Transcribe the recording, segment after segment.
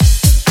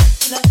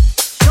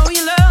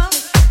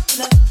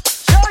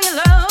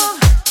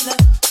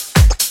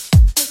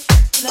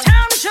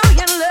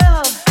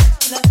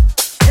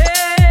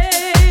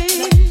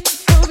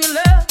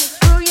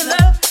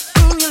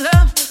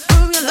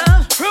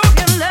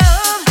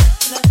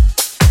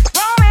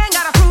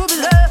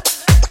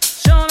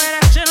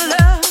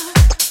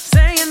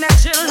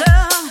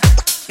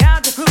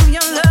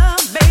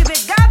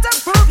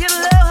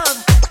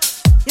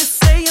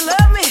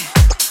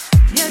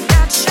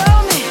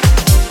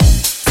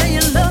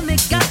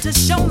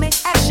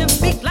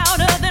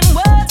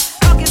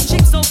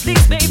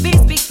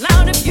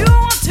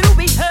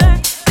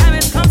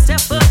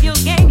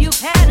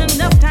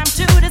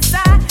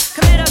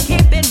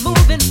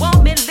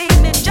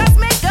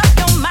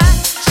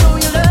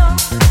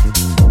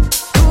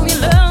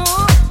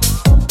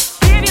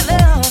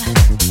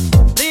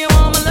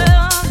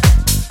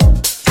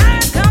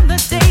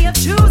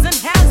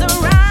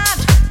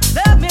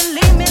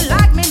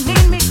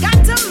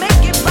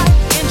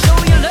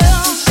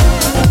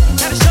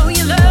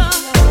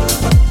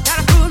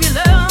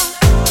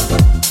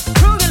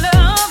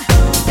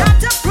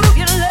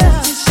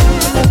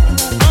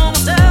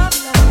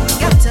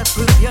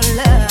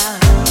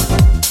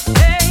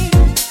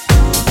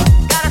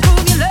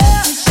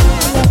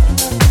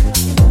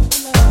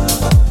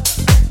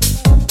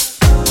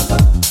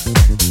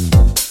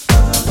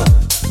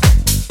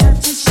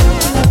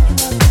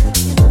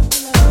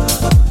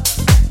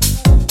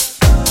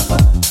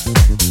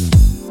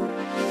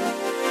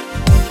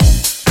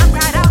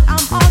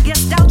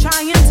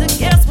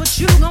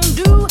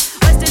do.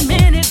 Wasted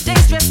many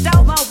days stressed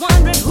out while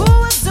wondering who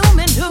was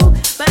zooming who.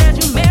 But as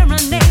you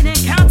marinate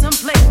and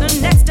contemplate the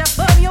next step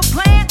of your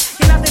plan,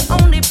 you're not the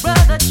only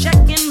brother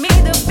checking me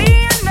to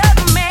be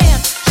another man.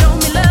 Show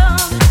me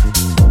love,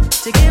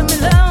 to give me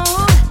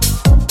love,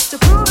 to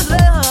prove it's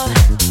love.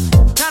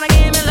 Tryna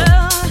give me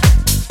love.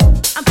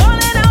 I'm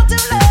calling out to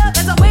love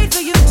as I wait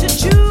for you to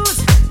choose.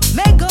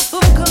 Make a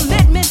full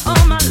commitment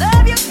on my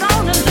love you're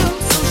gonna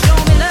lose. So show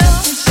me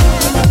love,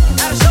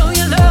 gotta show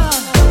you love,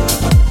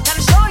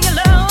 gotta show you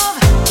love,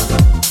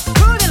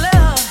 prove your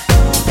love,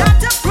 got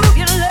to prove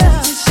your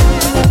love,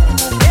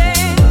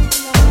 yeah,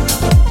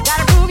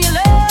 gotta prove your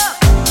love,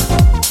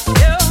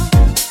 yeah,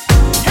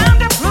 time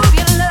to prove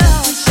your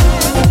love,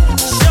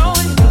 show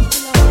it,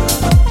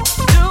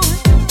 do it,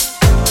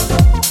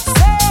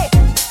 say it,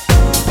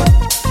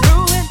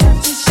 prove it,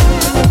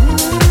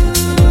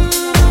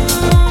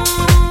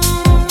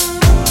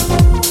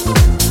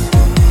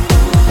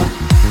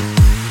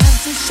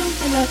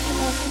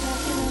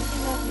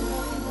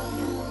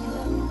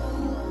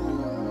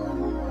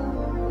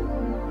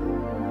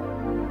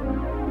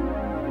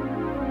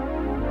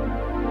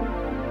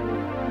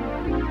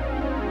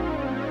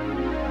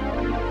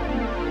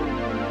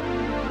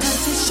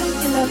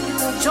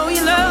 show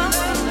your love,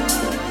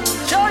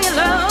 show your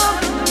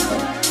love,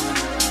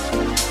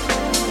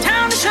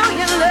 time to show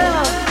your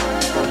love,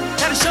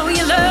 gotta show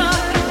your love,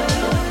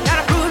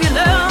 gotta prove your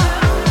love,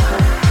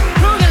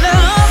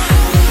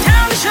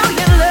 time to show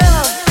your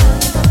love.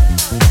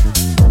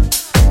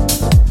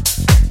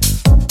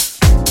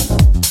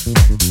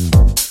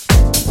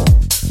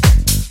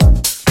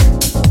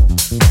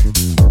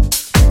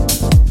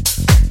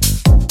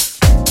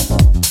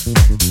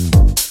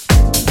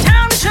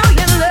 Time to show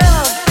your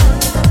love.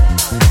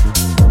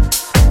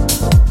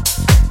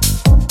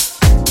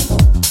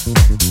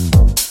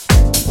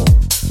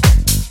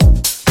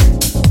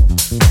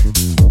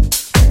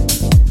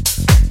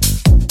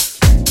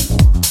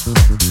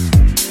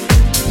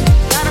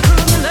 Gotta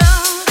prove your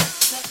love.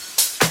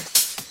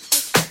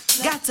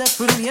 Got to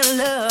prove your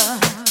love.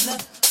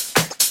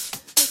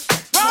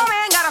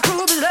 Roman, gotta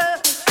prove your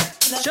love.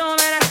 Show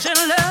me that you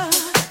love.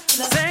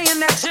 Saying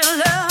that you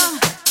love.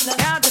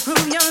 Got to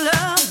prove your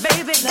love,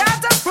 baby.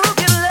 Got to prove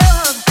your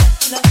love.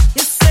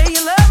 You say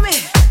you love me.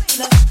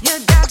 You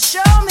got to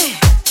show me.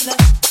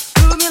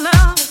 Prove your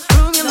love.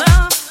 Prove your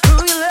love.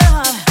 Prove your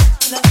love.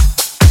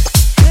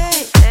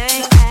 Hey,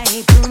 hey,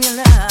 hey. Prove your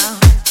love.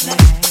 Hey.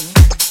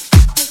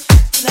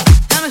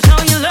 Come and show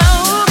your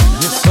love.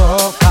 You're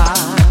so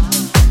fine,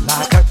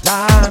 like a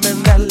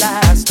diamond that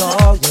lasts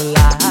all your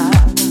life.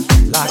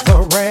 Like the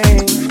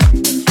rain,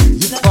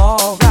 you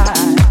fall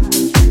right.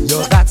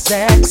 You're that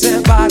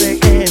sexy body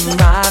in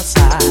my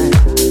side.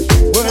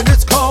 When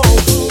it's cold,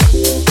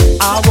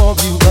 I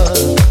want you up.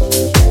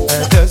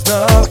 And there's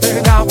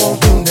nothing I won't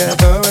do,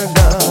 never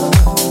enough.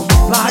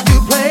 Fly you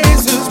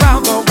places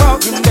round the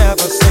world you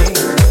never seen.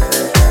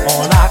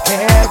 All I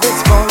care is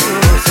for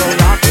you, so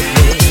I can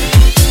live.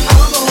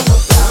 I'm all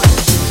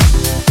about you.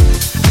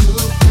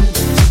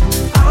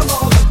 I'm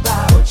all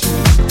about you.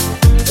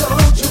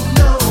 Don't you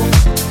know?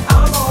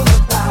 I'm all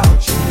about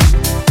you.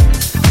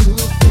 You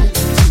feel it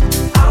too.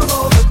 I'm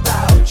all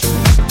about you.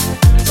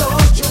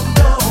 Don't you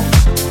know?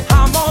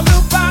 I'm all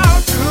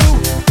about you.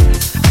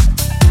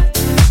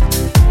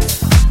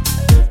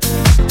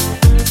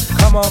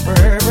 Come on,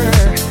 baby.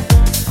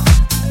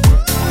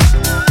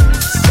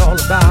 It's all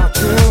about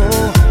you.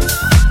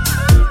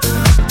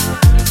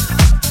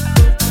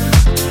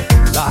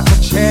 Like a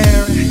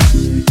cherry,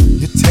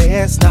 you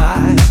taste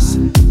nice.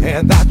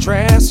 And that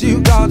dress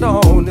you got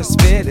on is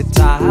fitted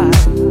tight.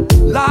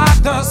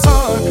 Like the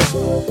sun,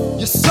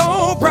 you're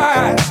so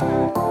bright.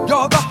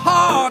 You're the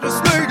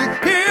hardest lady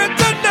here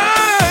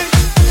tonight.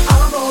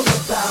 I'm all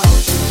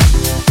about you.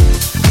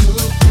 You feel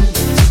it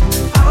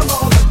too. I'm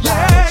all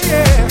about you.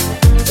 Yeah.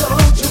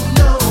 Don't you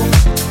know?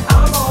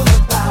 I'm all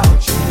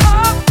about you.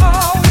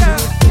 Oh, yeah.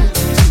 You feel it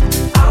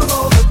too. I'm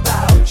all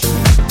about you.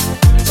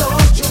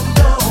 Don't you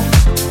know?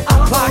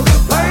 I'm like the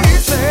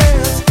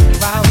places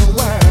around the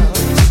world.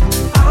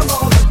 I'm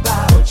all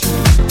about you.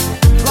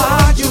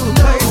 Fly you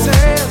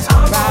places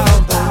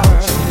around the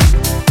world.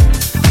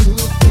 You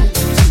feel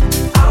it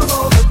too. I'm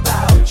all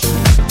about you.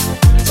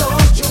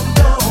 Don't you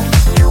know?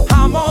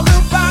 I'm all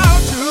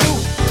about you.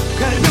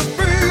 Can you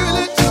feel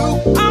it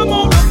too? I'm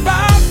all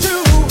about you.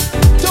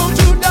 Don't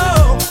you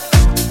know?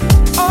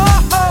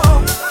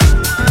 Oh,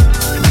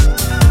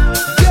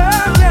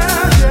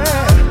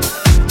 yeah.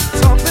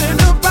 Something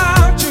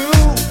about you.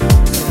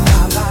 I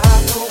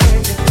like the way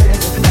you did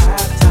it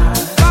that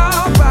time.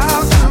 How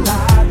about you? I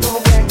like the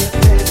way you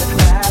did it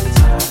that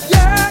time.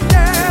 Yeah.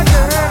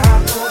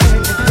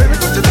 Baby,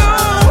 don't you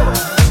know?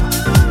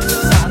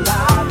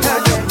 Can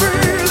you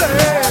feel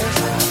it?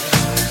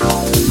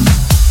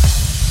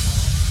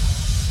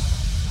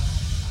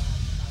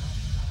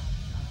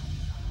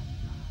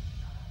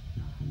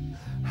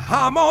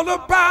 I'm all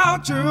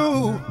about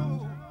you.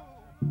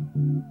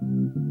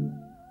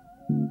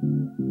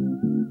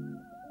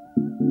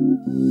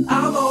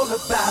 I'm all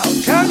about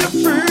you. Can you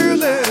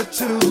feel it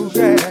too,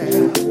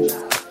 yeah?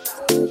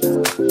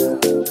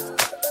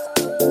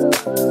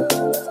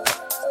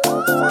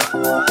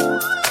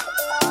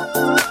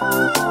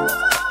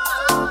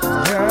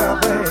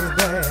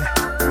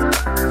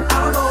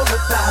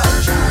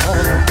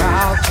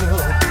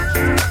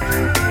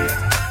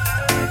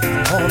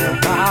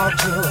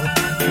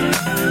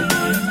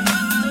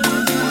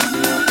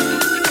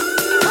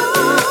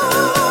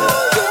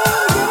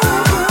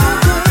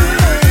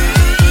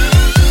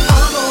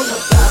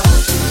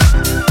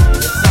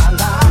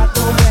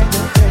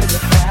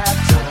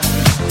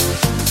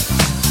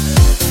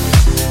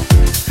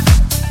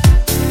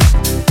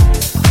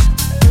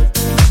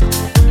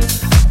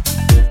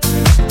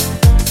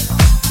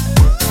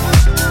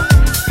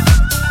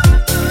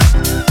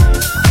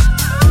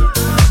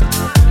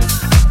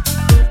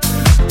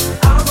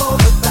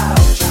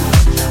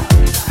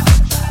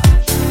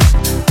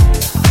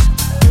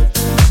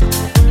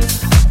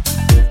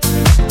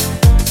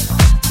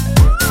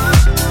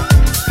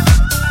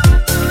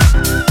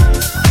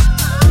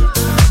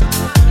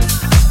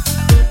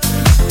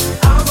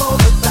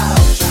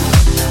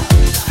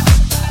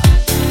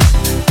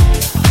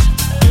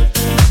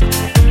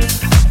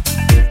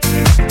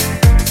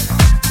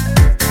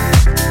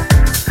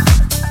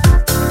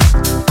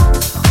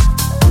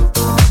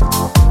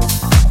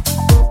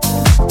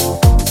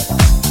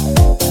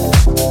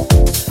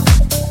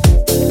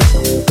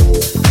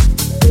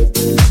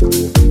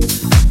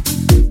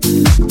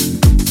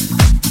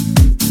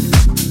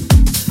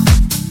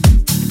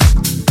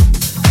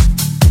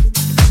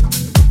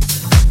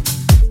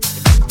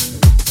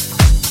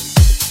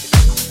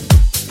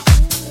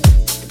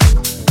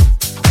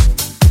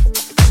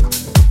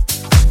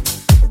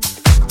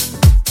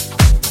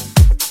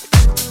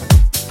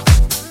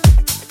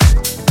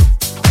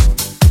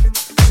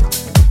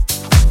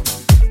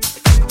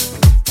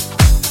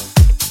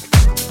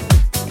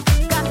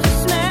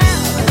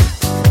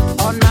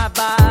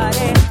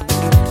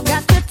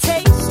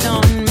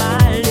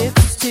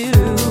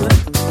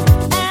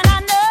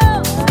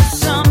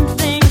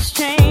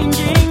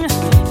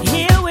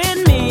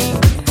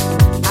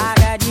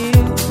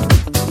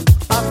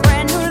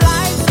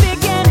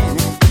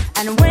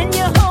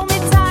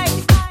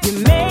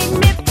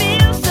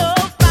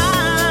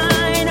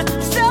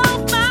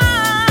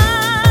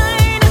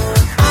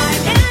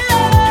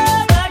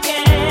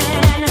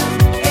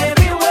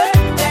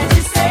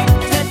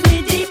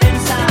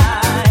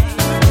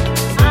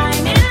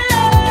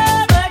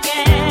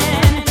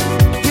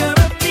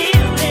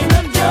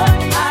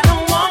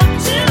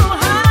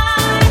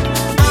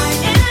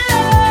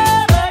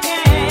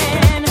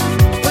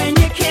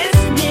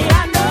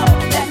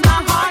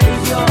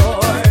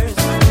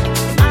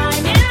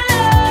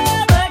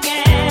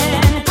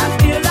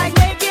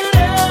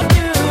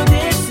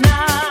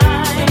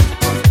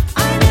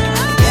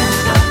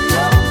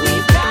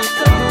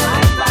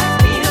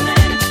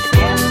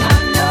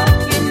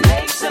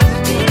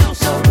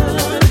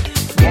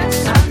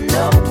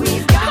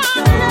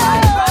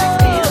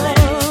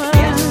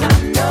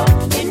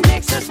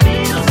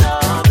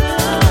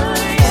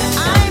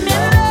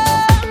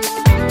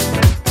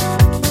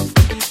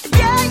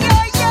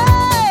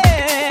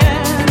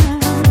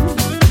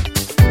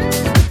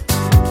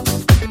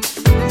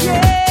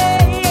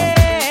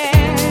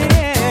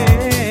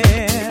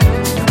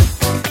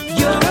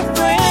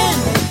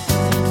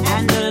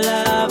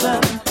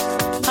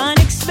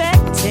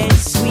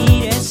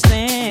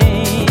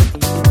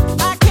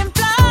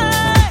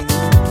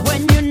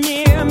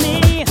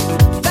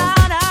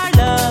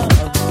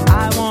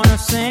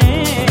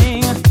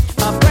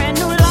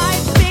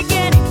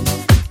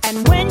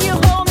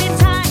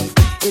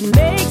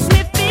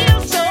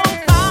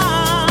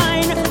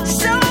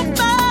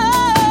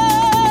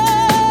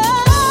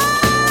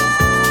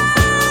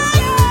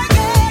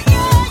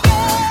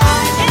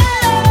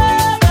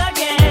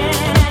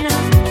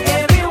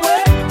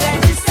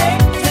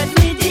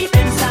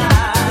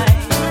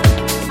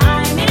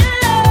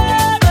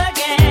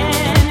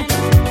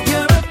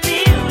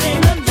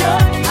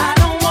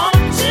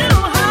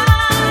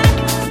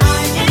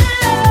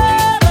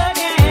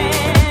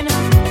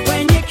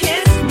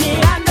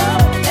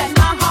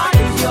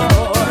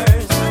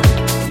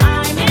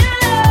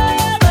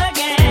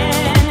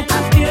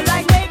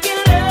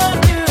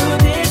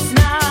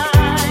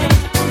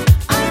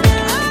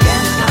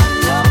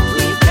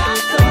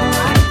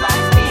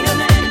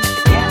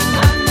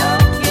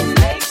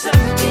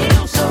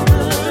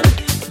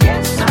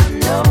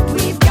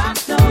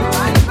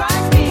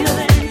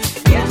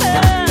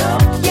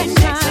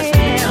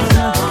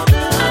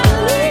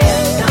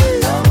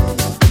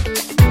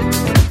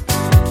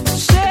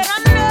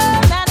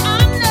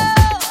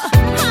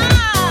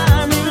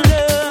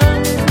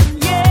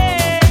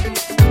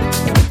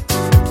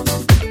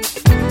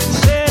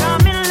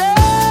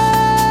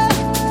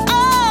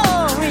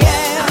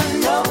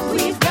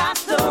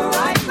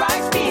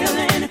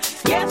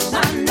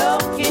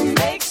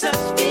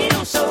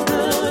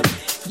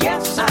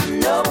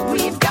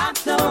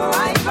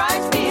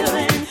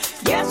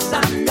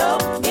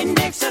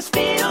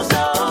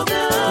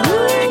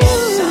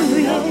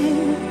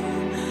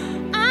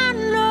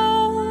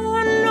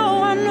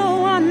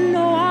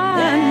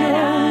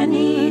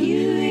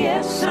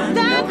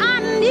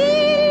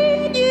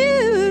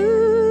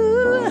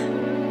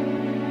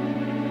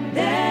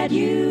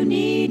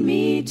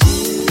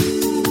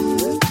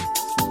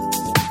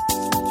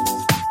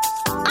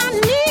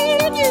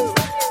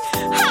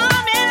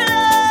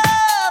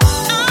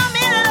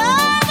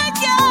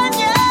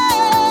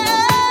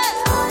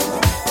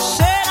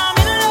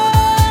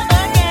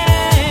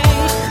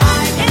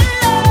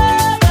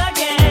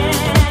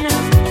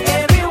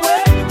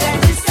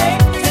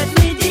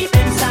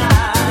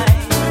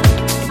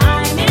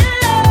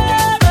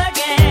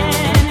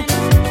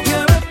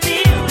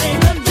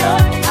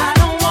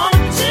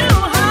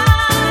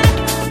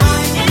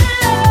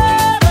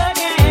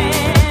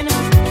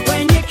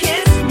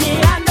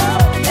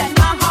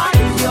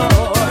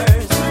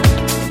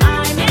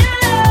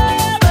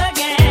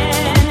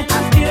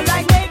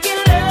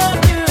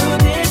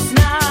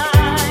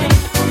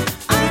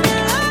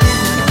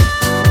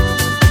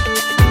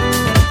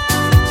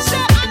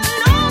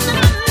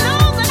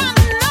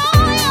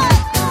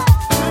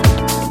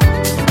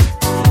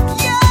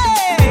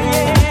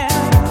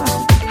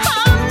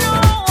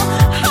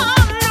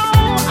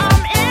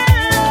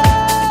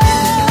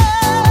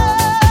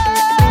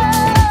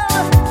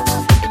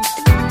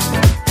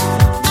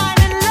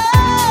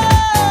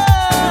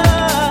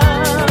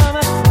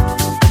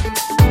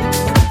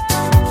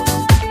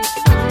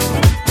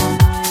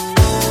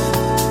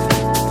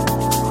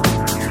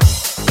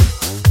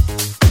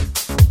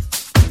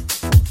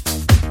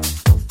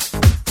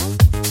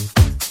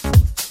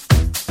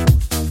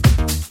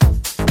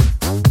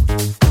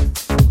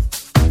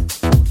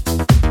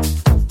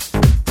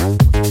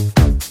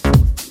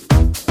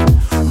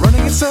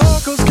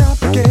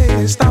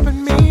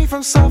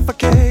 I'm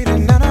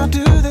suffocating, and I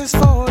do this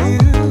for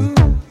you.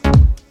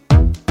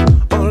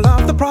 All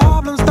of the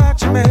problems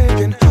that you're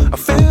making, I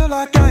feel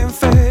like I am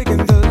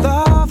faking the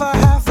love I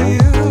have for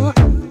you.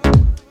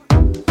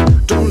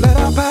 Don't let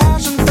our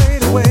passion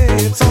fade away,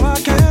 it's all I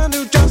can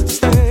do just to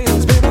stay.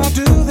 'Cause babe, I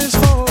do this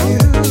for you.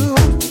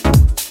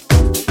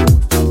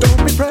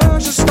 Don't be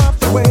precious, stop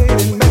the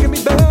waiting, making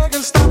me beg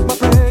and stop my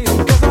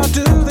praying, 'cause I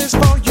do this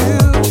for you.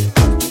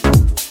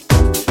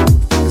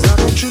 'Cause I've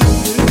been true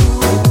to you.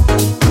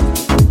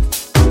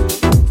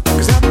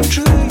 'Cause I've been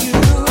true to you.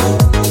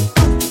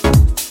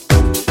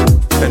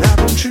 And I've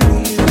been true to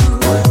you.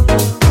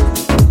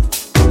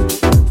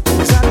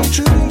 'Cause I've been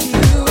true to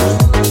you.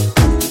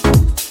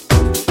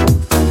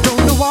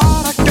 Don't know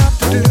what I got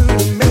to do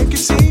to make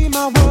you see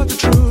my words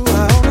are true.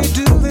 I only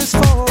do this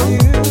for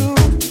you.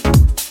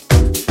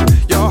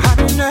 Your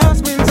happiness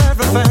means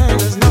everything.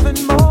 There's nothing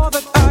more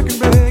that I can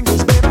bring.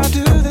 'Cause babe, I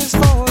do this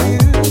for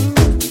you.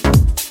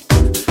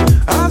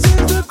 I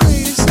see the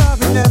greatest stuff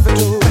we never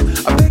do.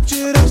 I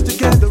pictured us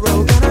together,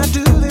 oh, can I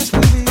do this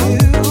with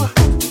you?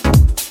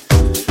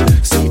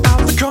 See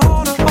out the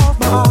corner of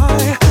my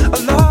eye, a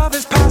love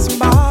is passing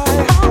by.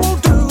 I will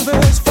do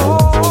this for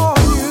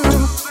you.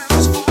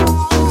 'Cause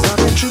I've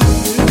been true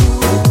to you.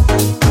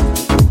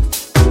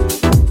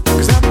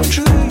 'Cause I've been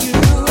true to you.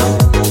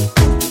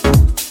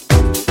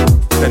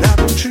 And I've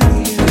been true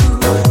to you.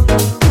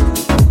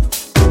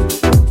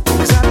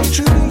 'Cause I've been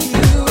true to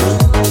you.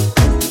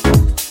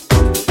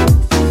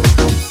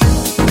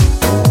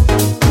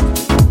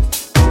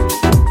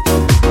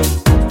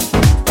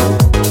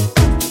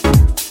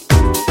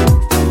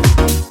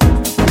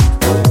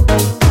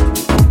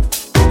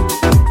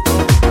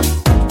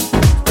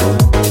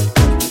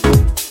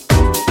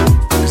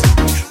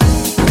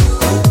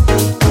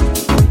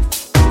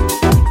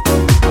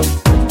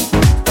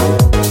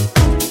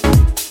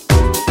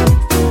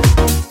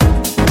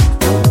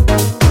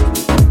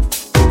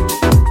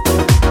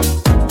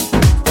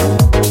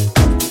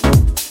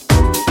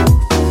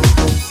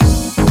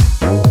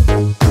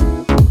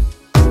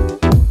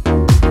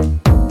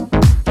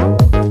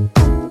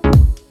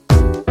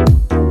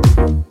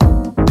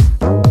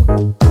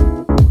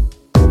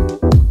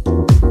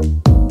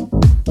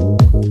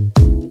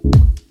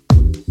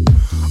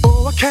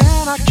 Oh,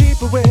 can I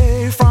keep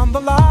away from the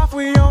life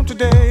we own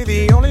today?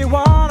 The only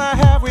one I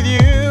have with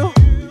you.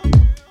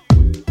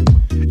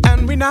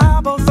 And we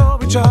now both owe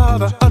each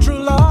other a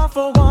true love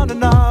for one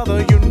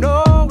another. You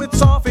know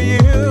it's all for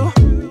you.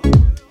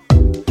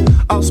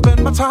 I'll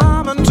spend my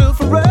time until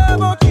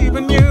forever,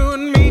 keeping you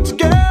and me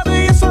together.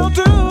 Yes, I'll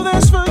do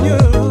this for you.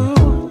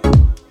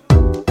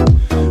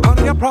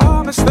 Honey, I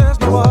promise there's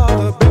no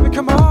other. Baby,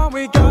 come on,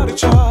 we got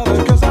each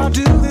other. 'Cause I'll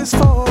do this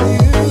for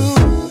you.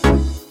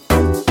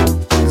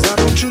 'Cause I've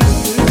been true to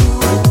you.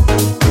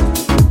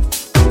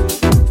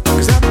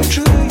 'Cause I've been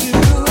true to you.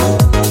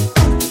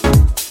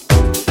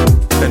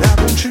 And I've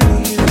been true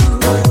to you.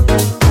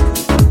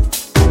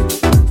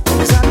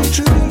 'Cause I've been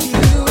true to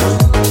you.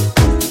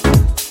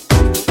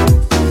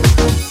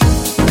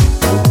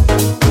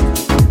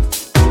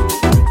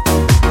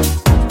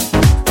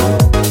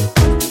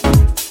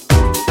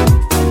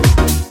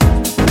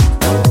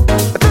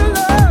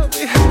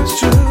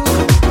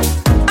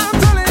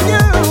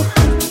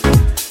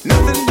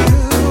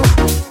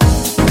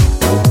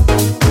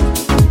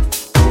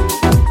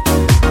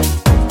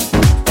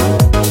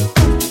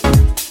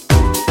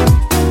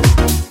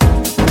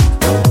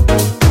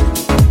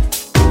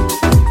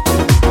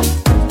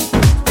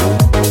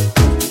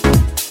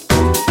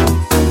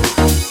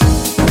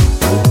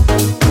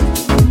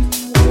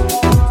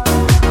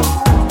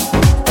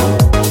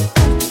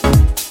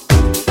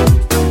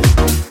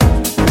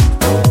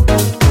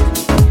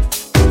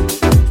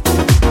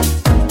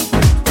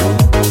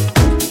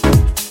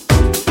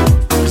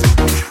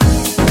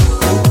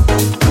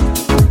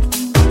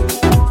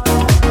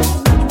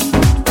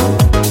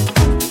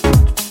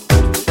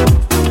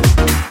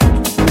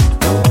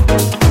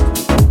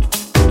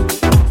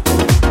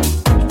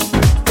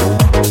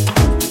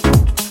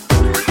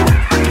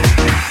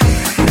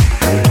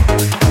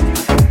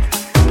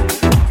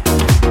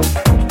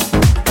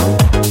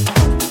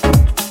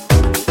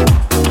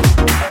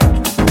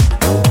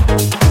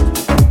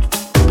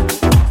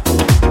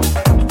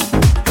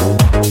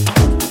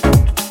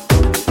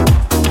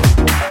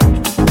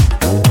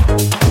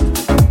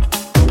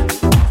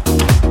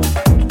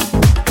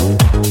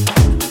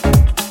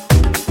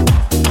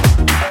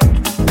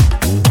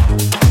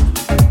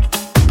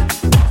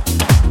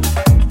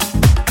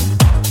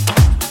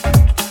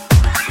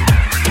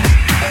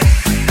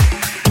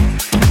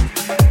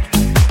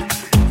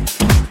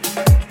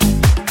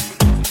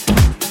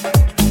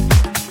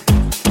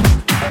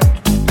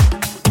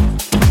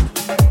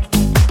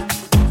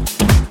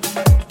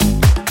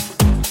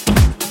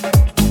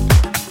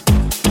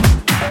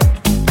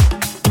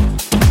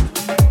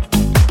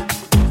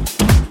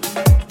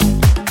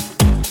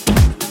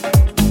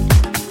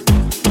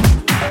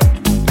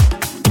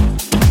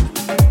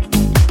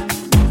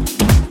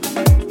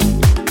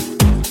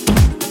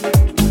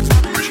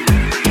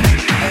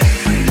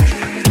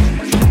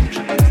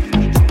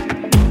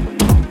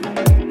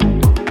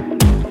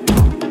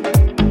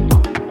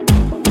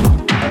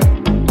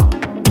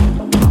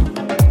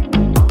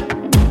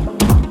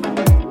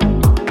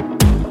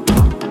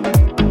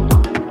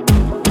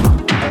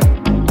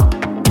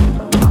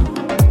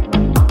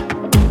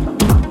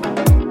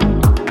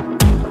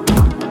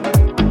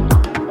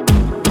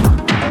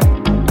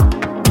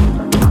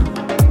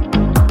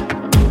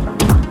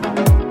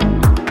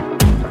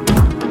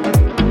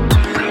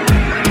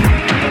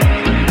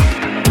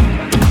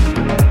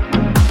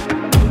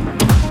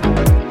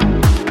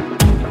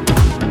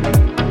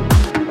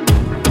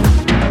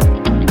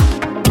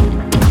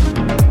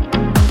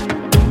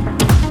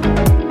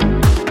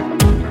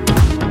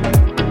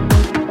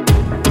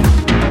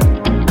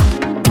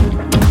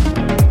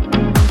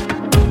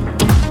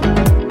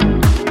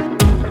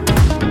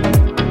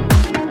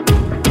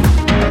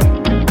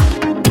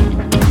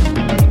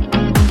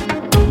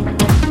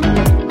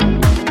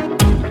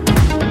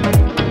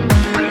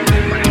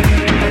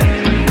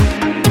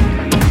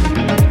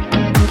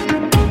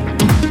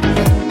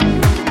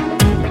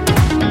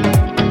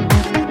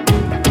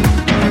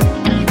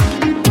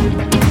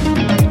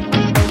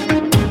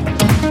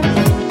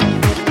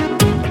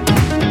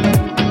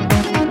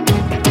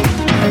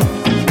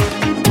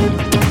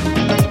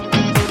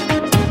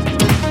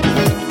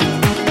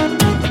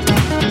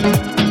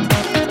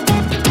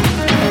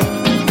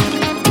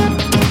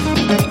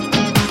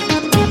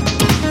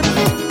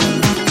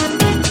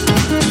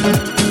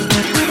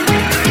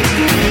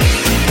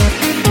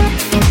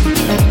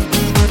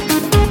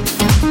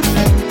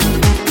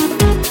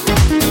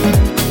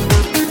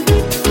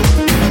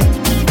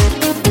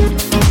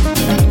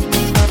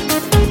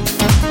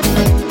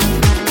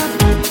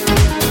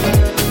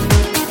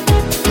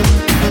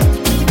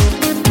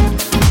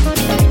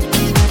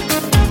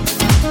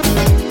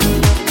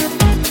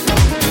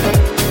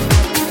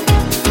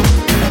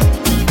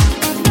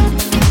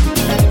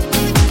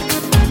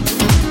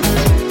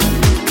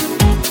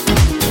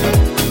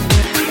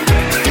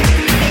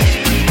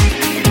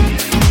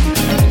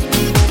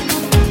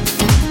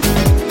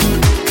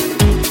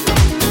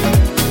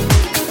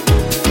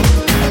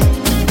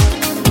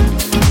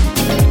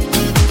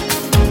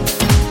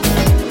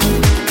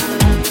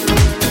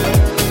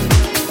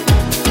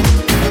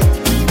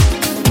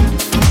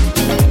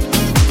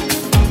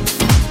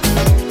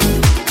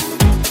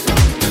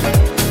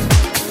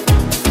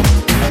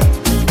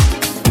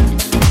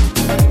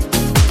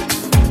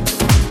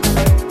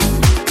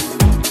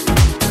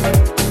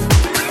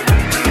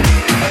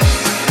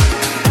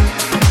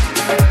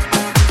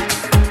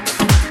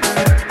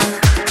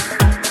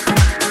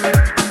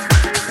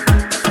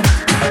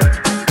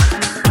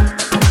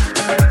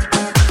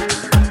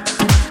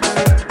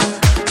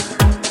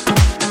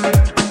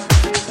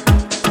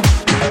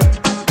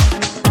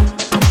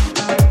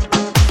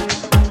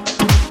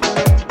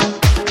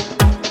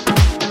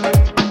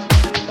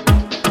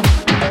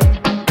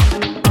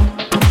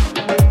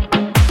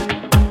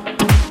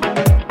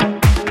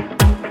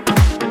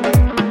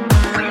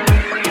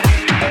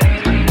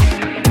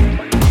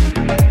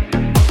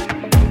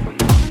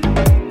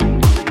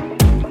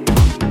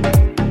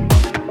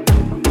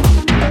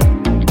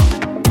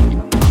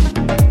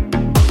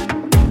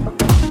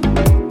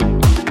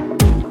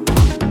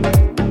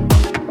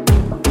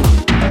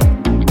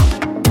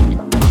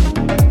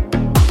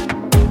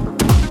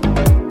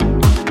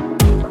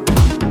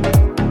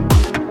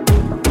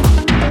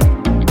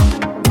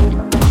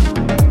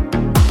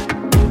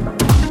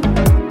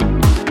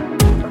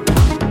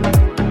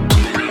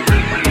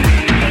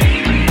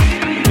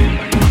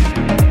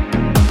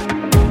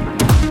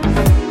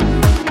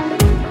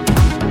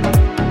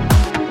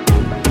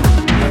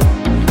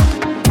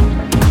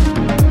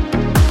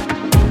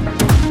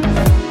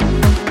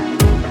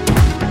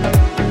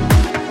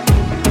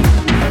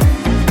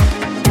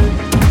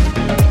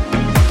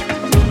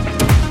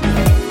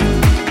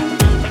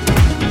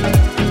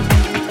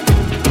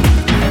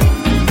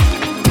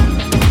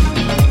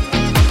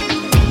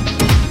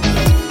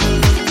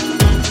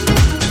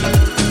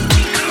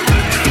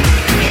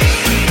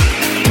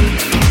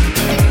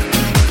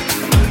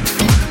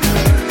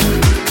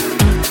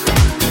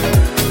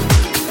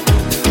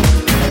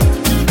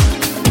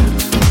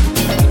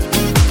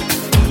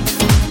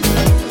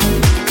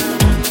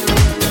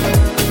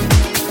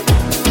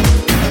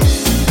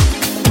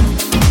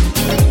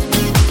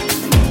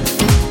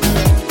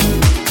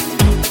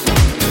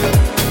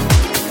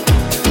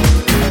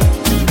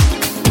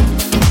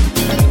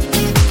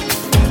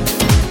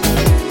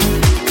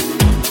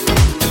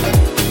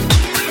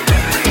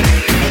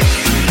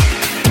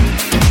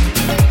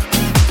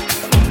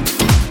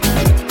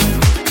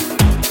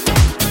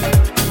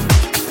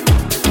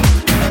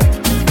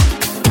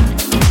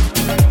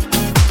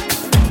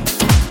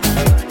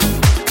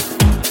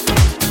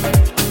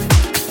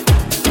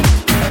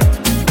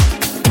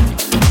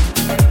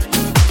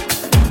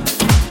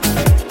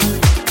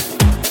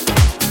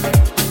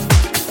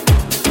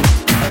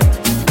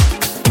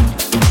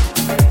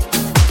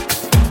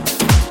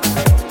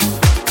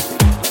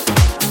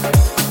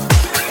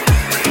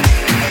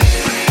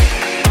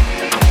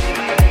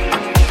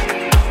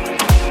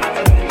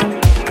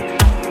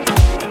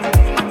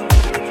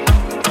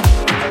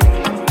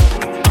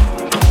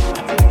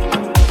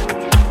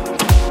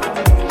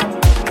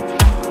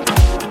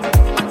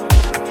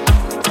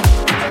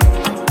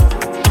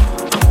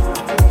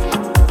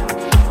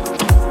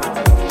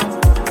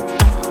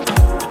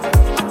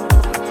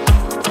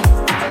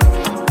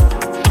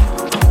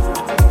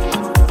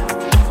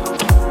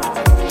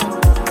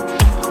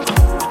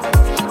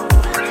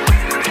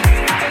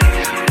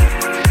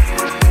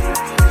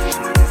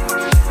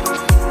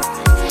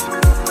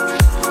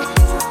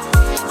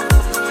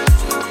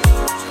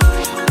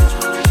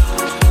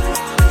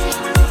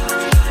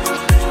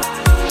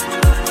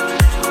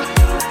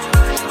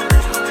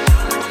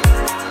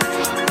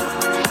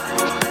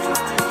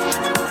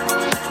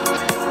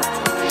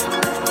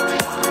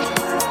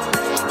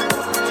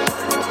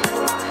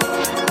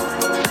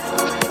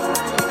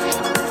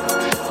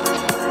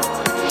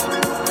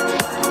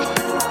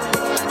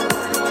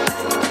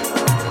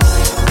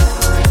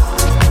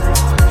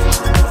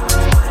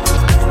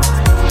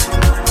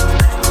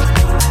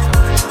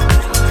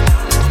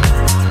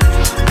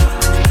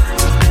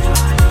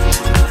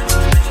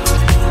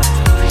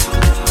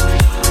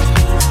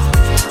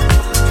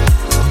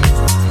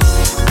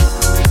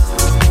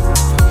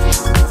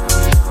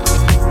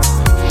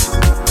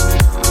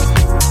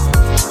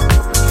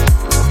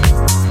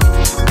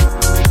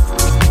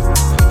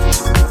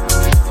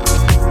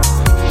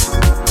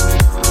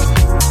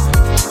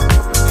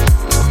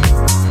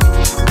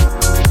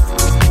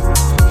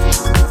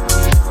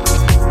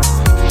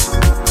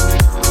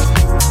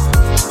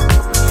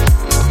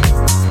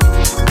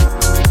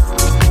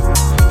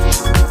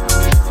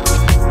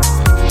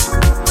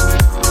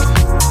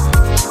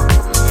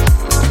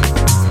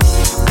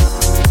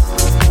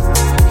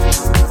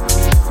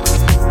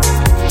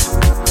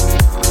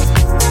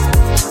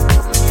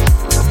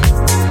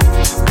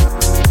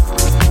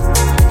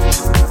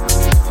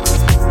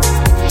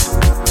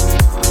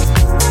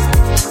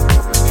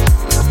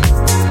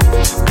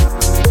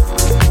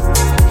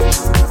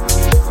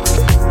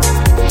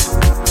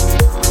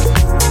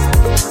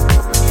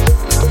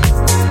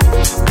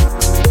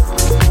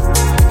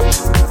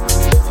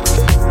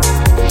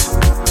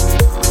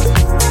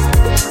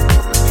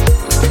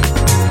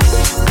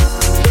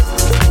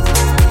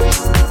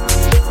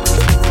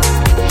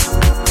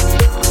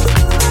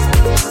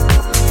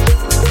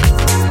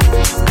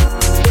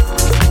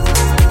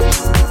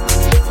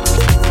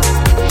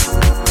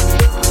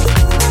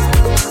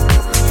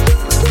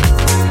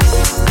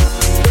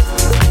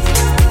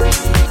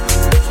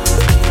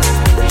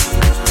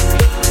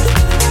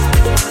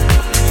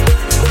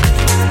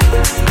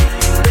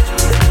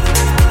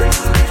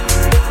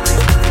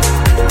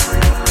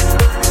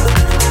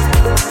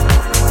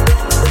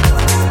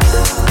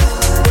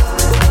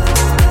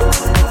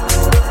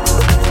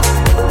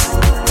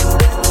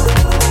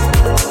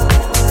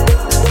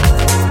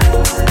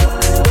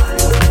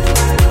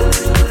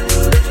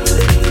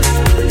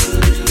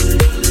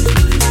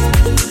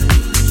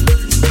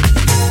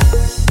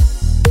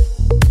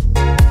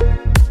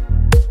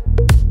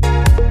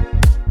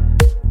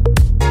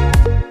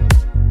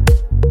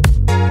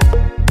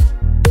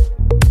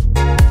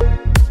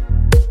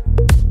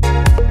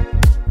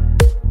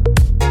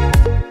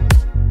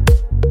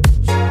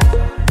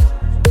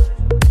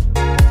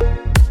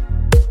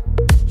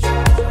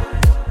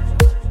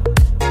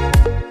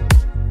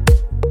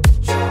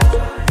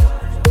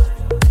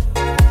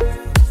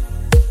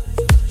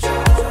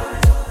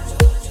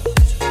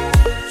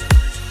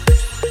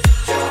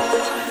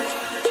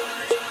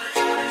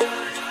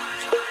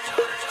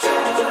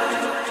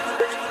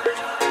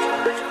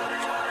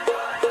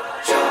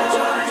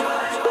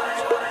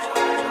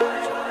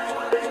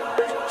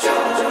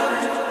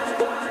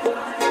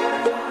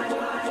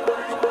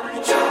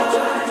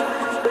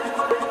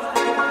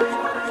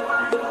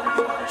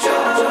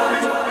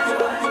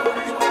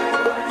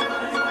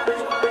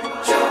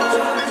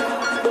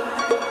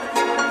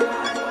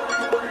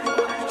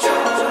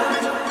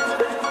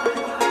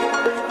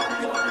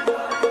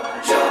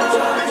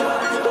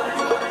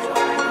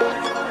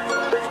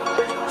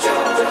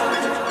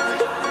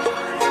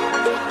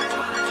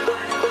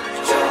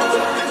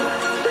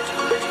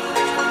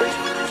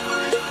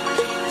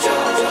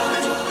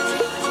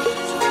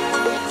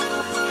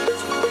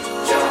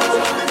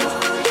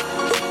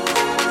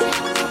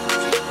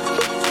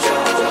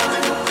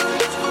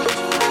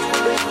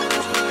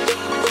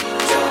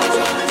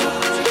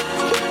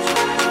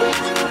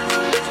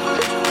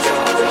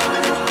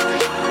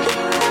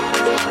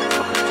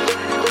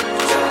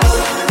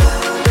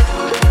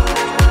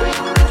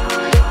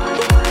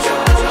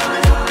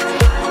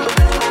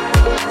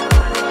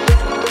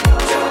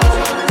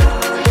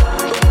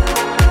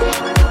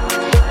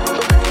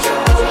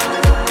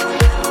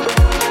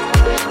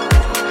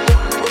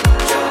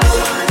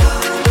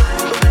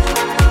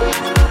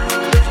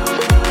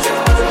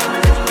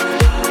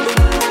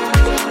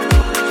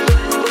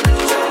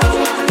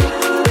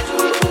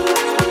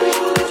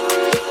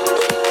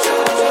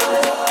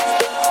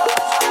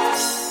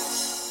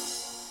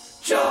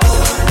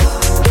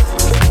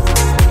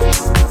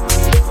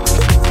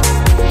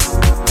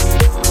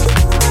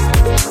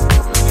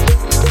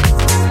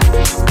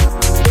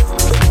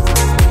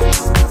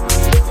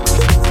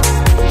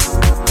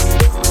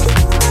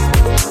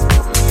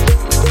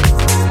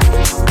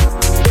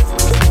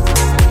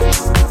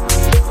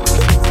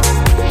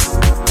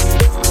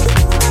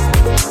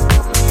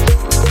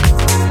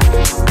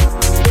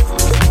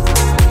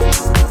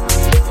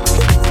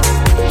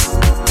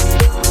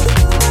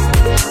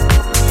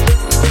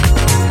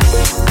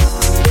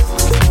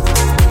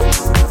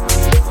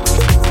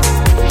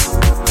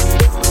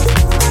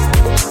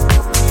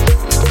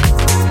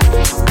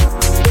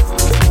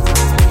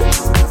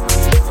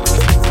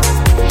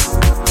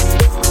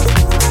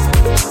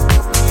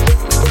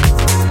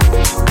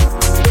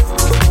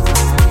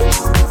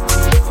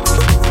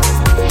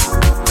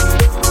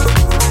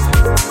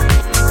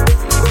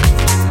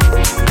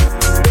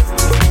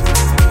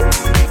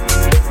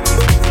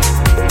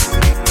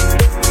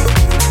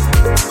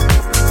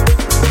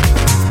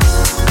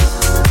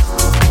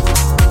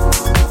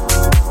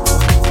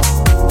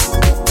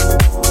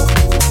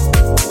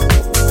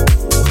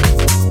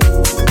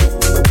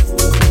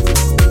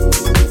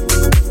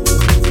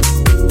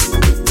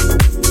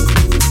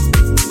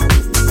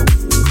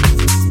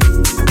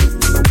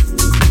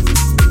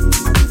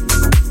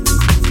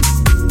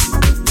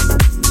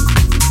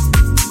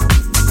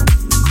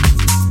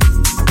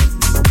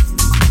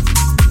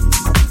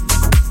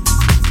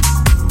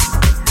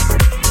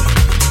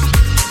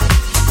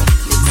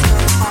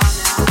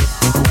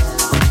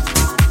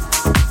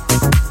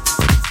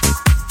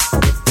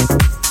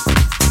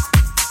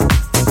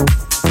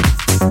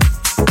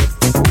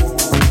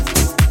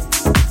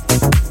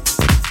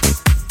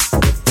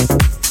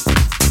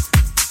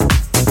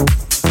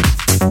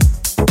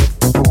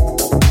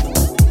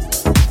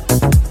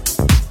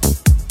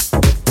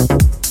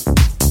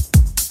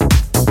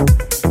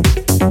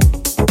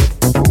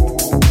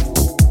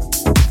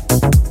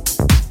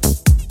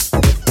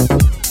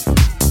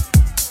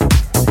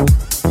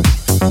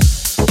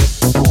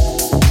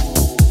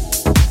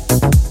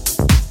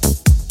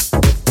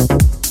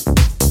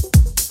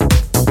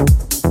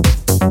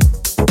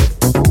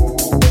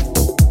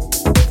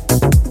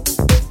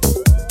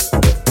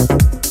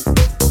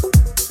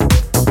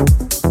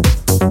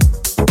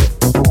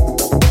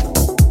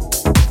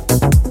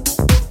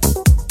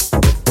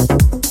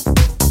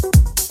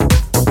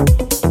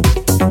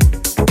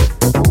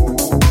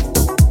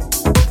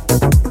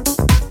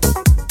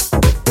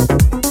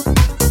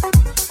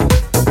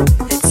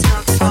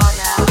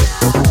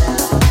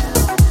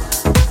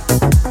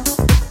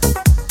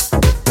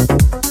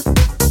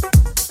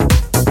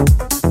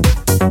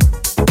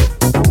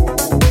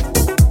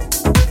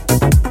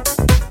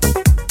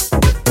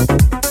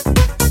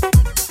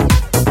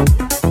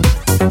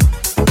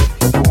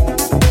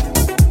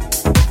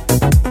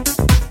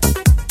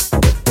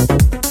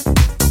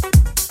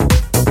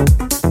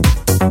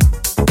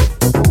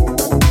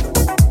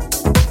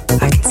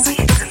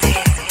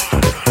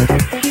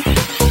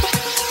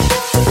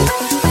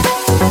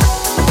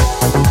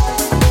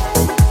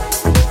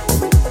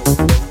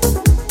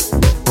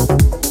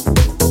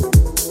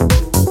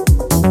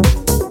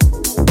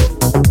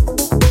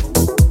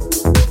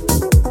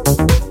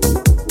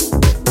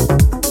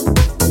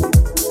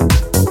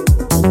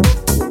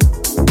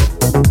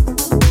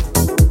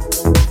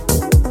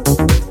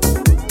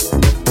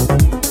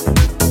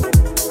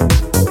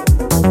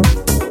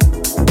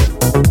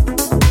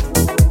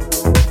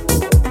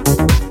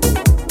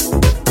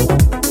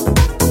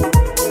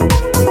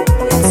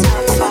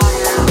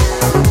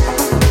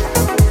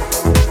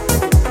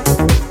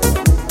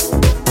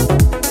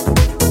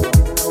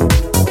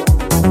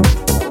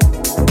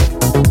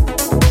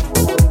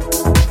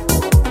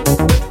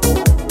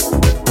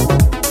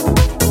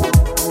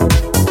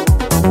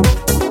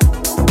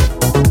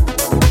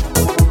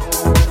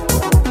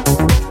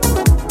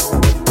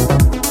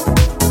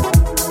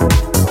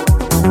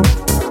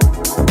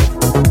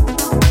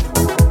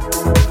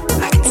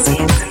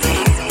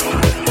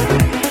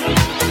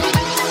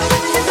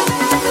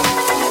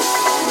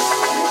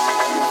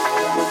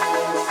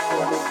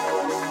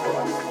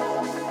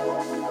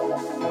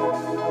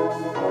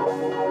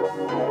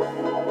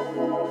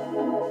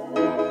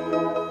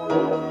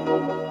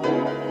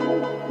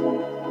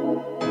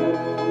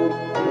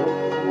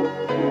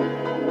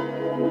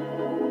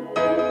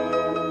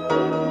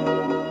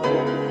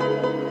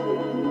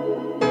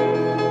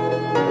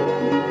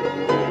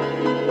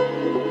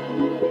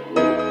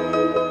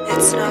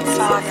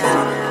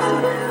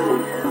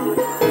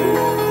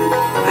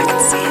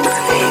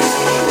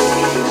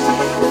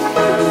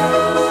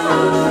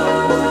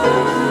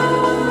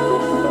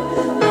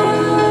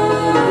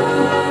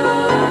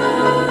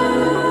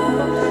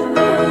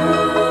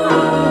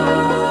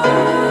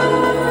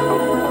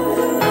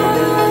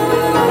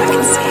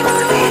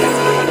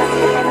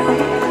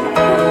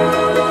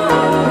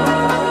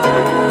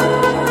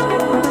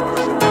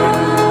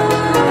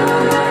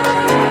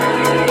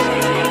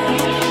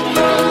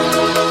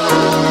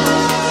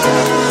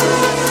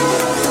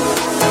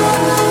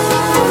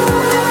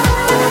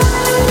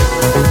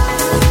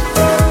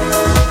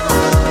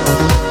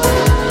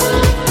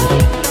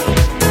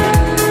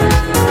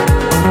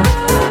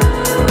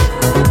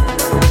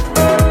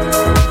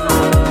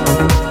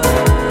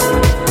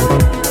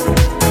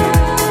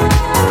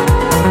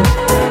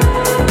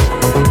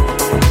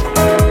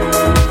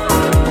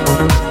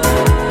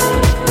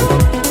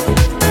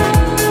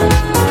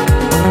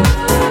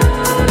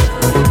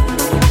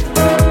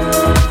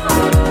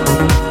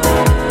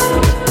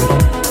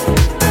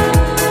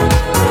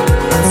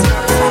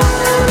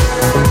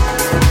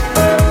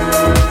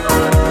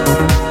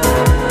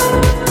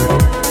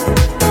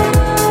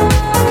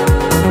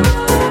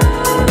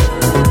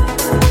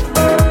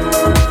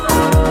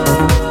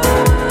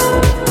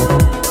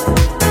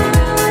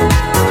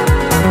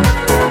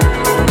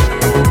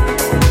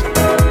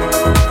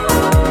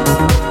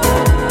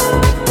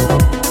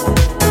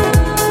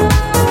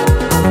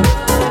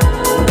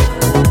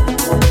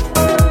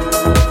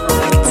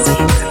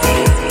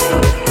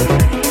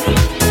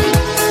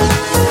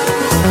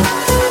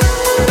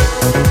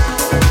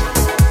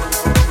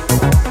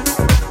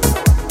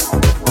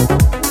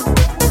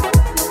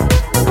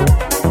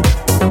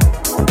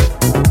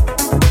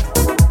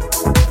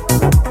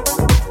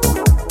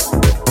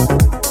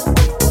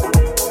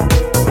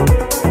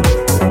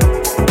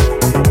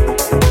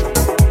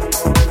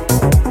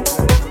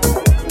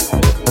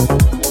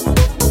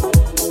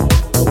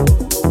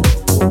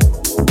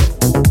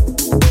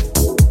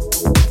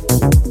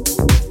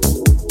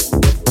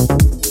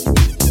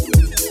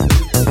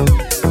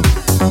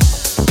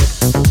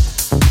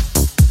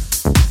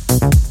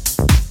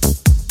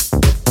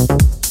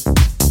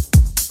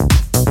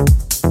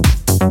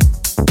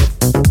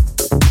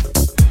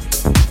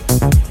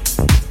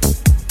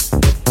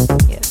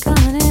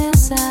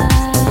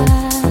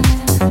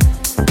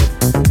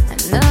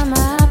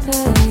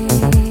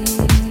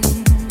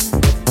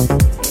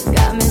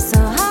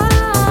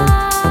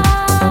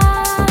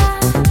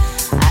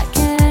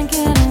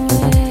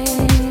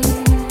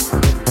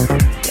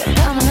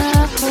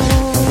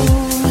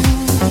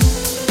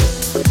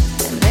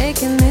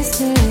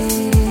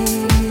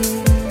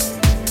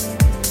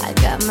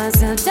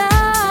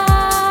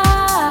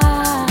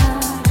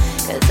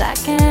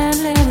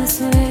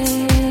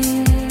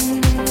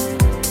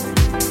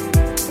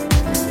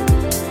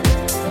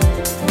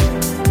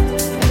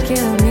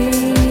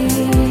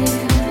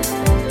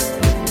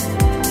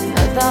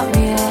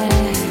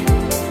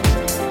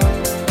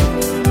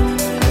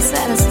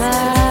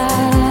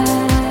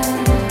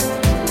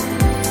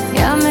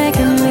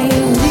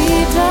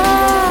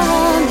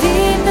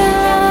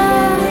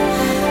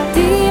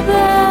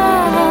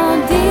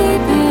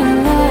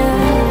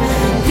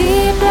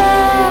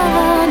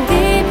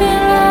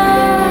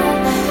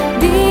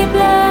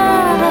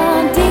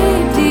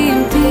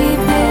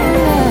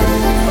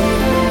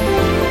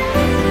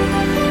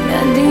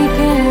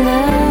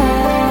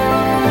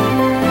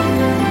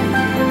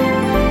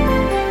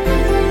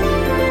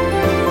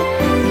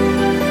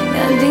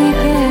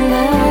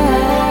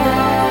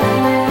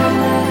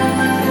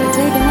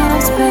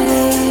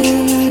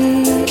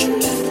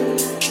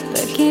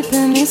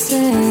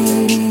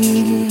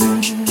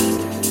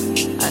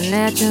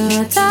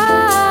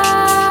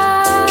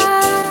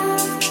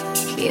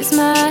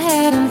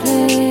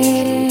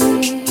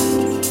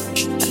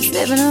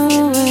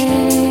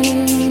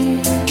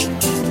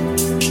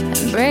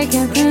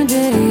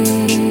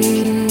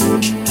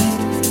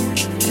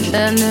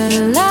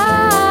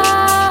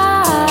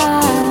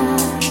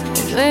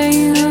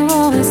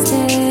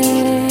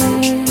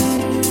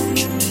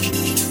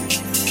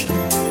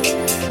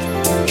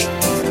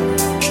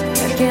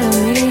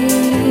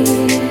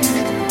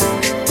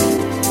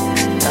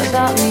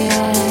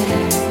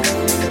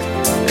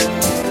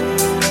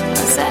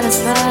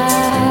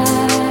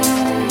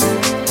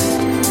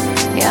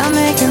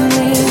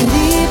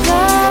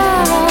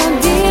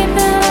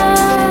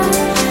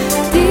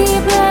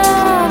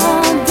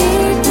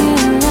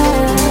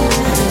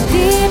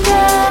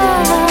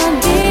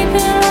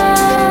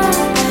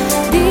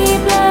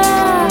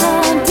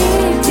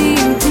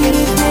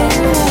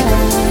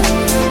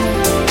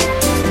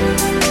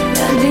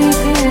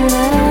 Deep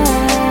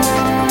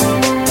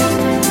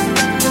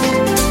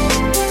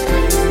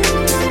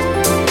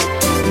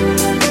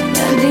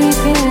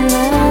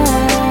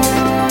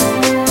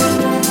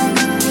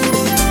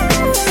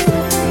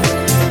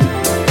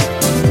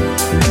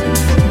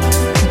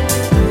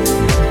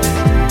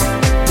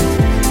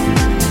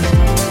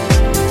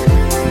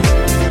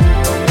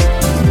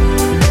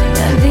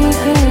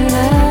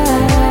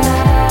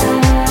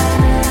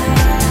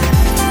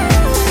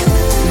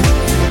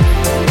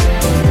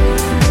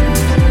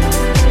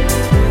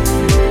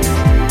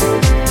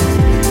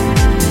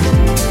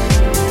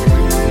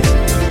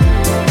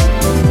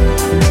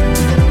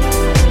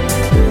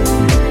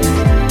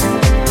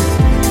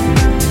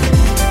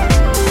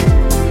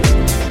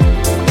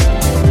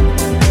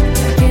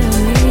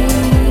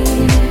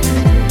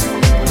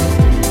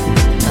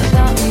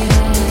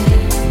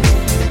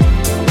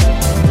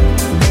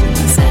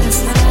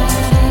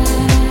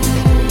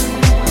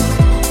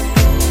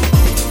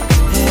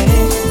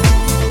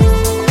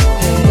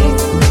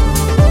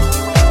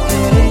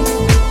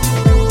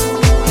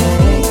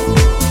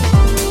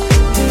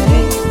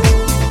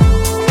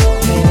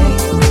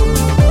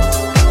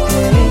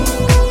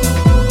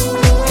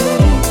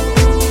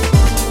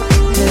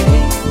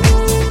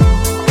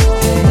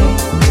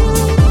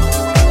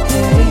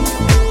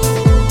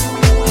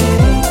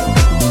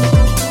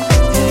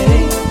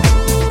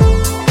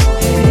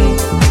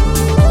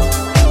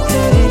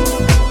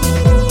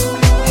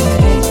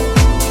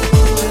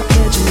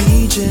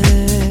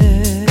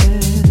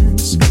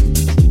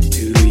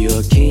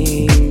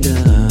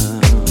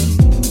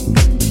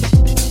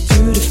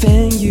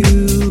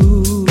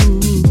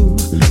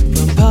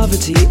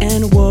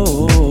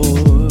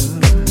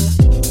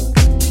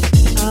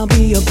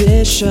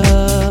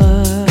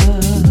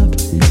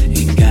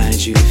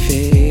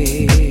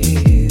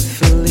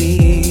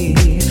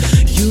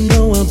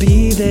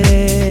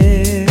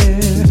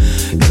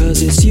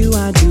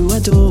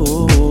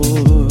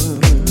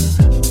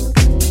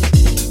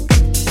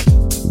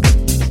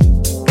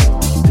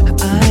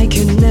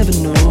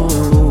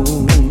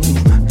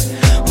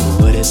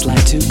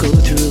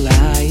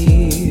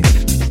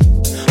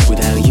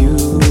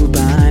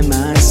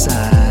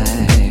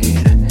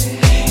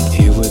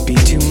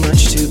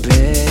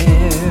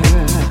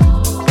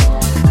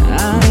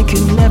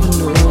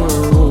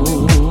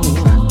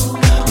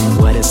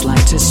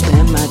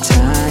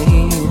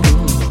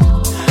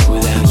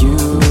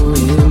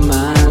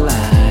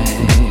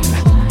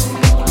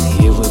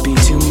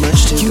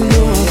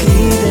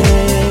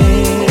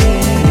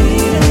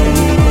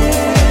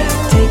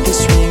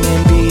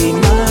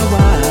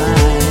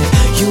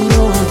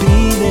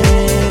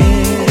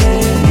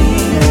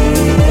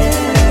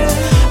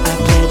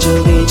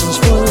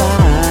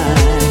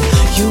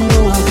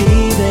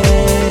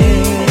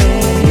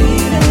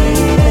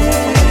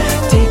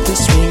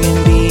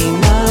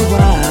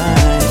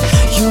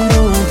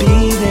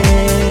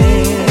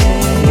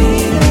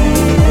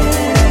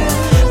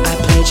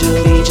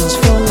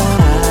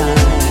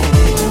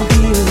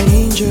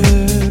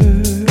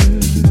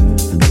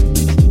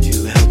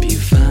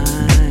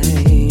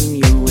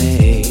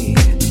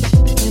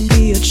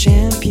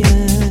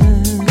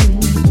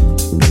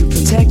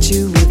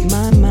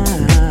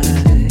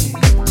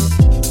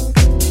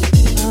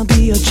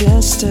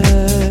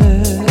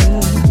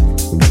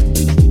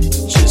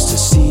just to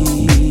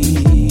see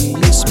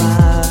you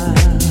smile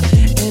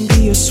and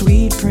be your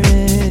sweet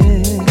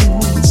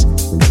prince,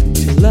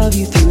 to love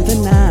you through the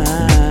night.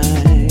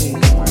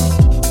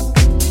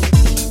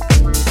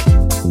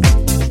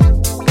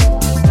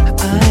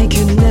 I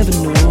can never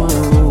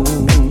know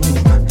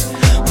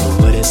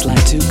what it's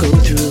like to go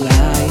through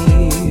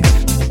life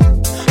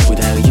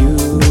without you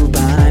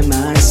by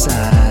my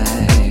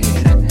side.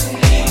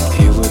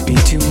 It would be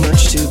too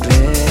much to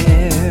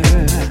bear.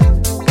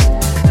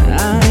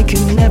 I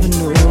can never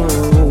know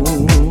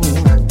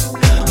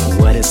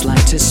what it's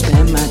like to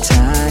spend my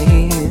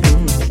time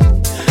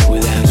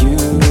without you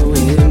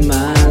in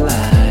my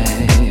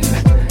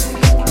life.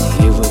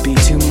 It would be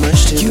too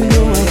much to bear. You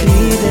know I'll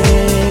be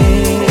there.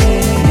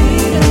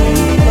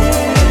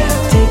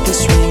 Take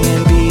this ring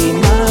and be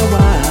my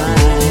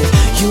wife.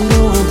 You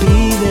know I'll be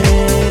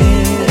there.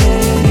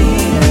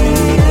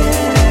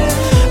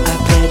 I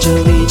pledge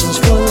allegiance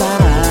for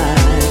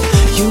life.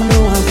 You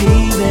know I'll be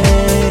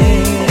there.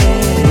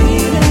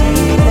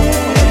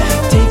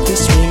 Take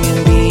this ring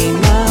and be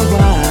my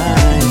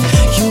wife.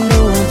 You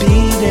know I'll be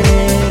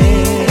there.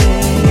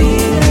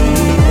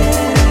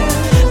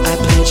 I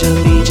pledge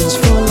allegiance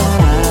for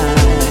life.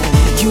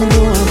 You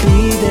know I'll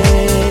be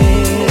there.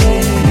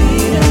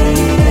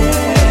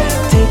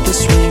 Take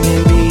this ring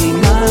and be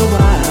my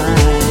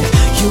wife.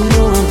 You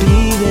know I'll be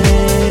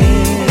there.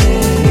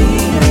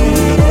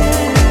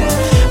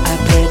 I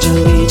pledge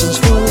allegiance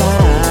for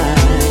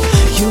life.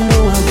 You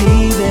know I'll be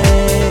there.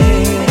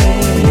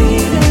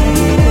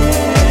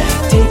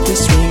 Take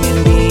this ring and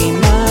be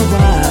my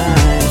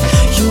wife.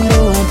 You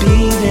know I'll be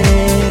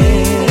there.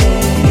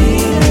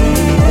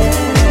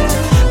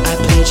 I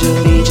pledge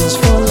allegiance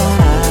for life.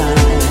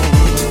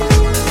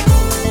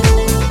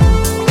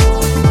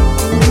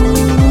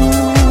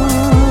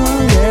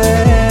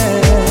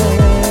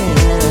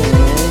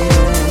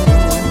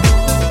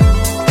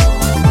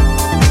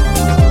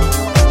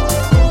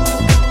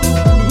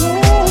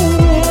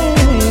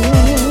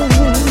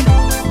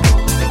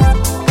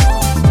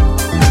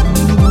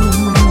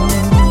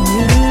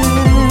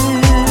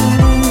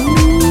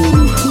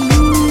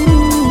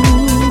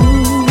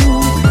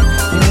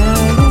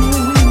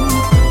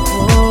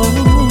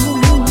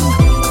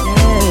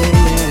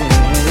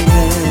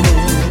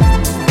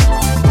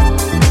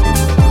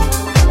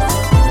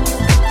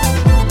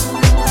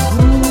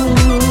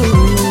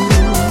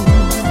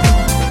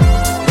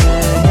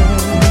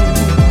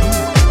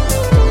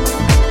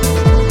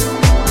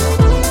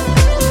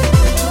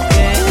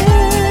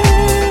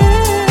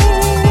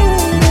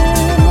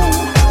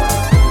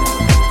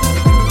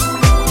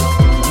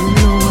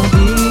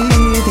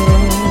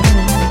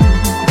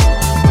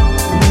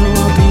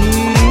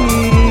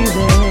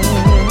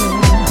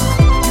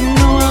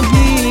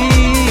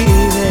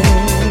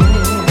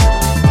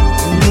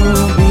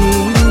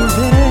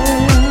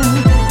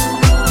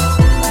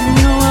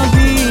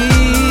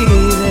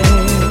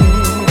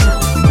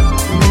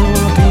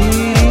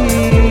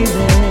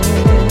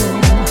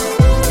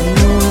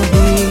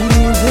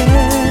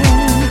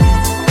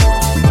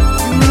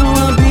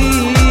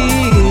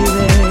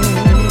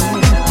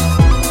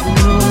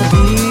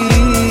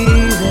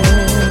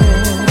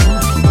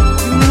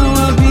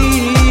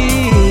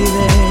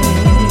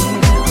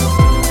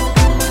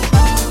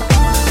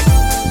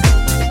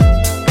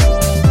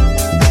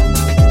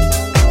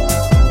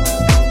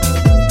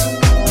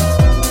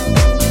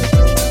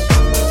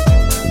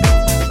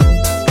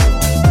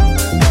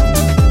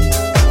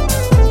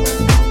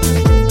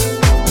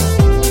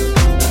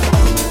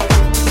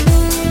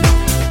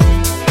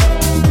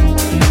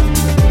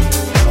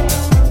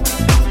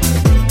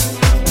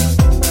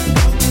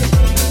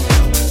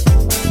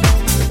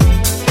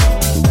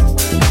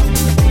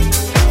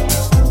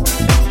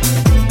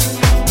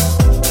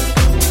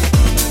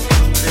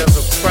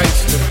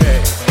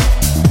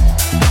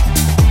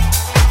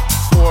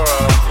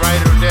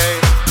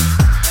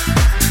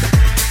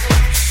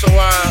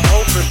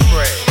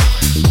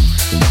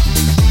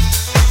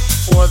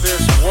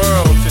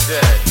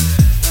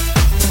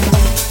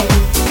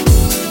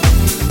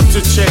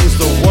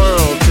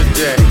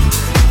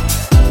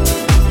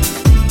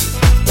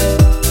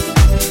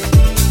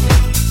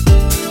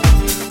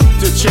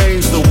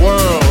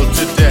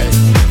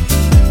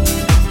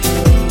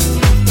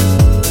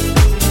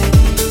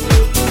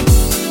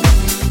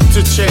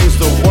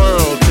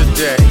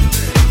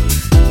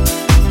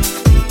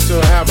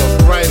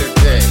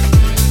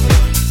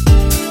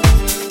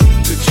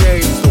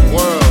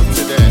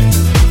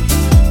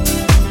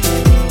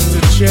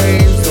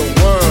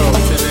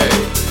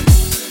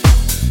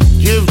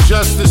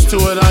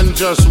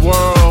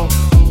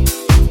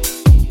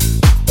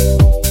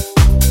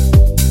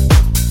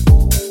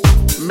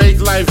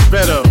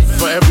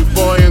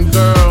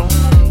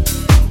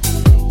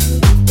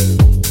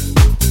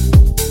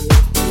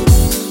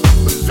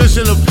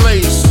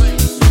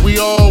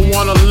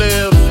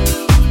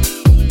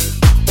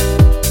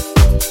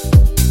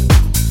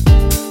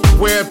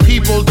 where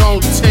people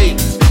don't take,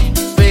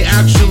 they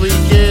actually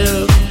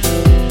give.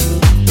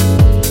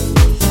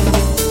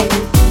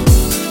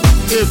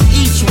 if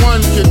each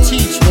one could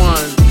teach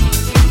one,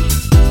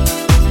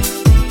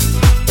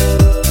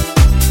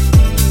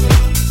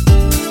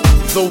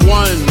 the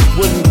one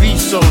wouldn't be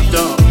so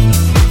dumb.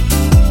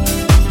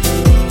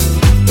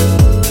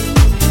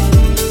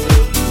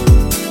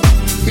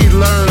 He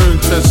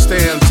learned to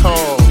stand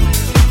tall.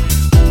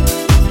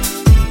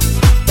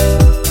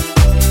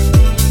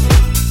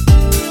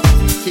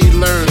 He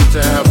learned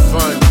to have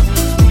fun.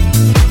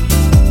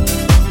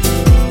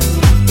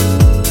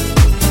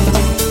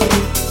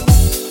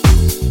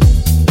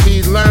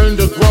 He learned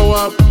to grow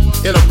up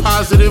in a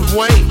positive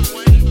way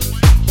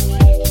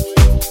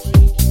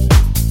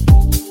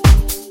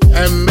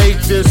and make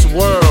this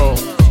world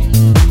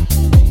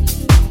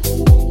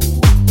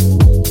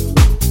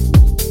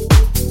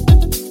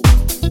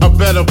a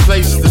better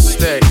place to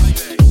stay.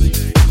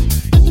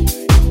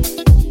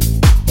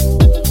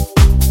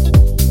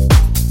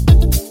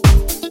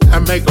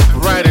 And make a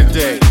brighter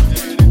day.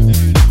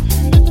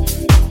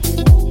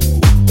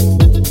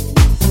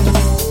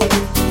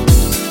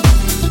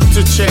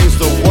 To change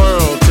the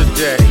world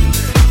today.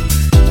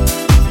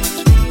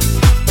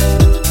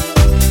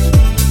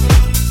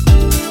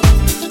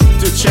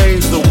 To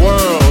change the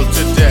world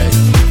today.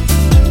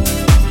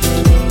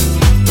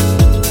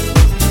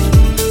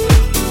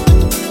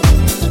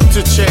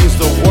 To change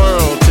the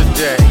world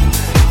today.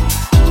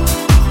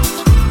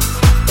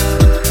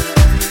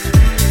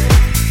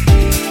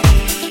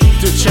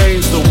 To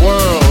change the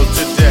world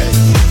today.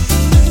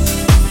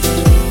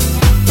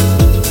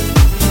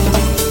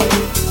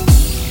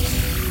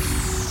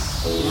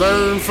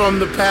 Learn from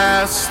the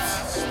past.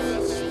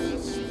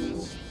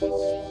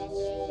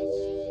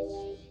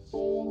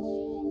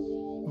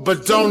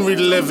 But don't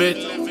relive it.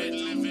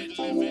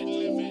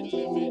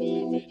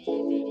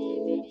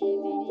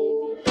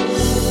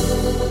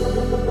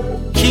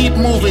 Keep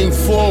moving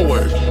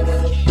forward.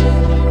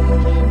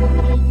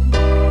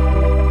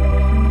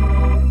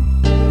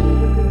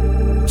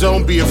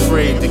 Don't be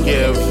afraid to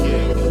give.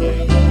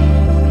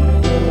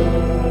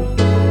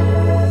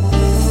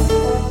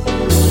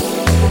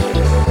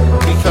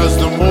 Because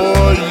the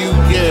more you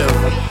give,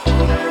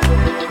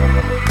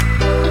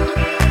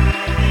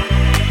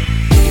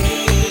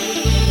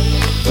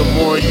 the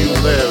more you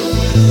live.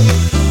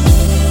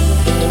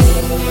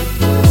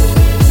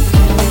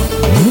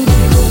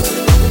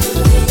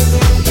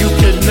 You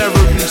can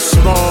never be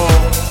small.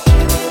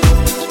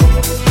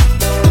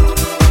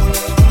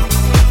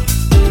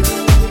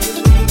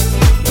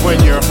 When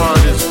your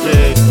heart is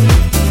big.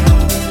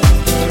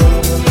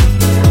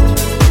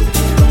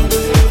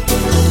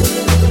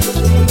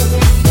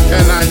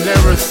 And I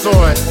never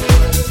thought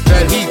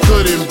that he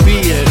couldn't be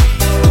it.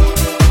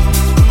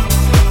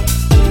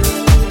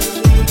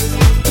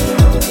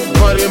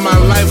 But in my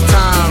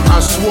lifetime, I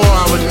swore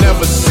I would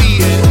never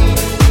see it.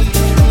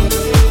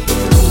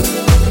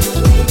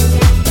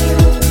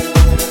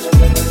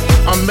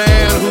 A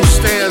man who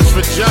stands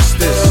for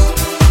justice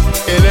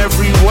in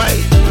every way.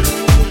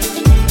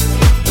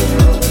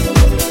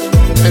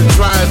 And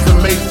tries to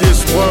make this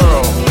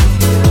world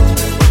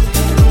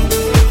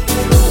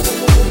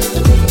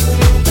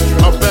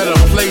a better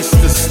place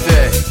to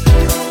stay.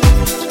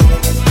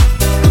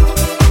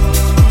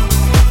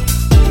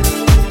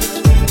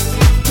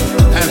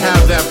 And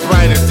have that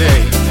brighter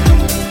day.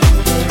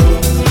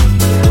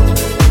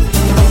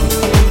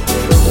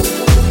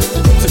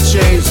 To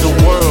change the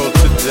world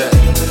today.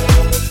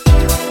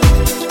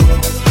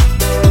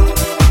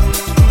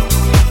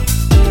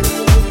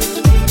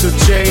 To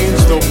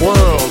change the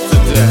world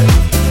today.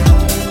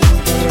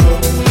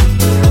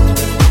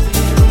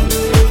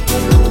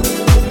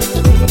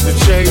 To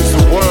change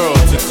the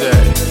world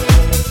today.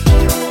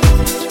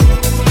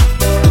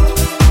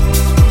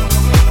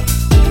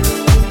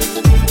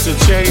 To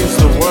change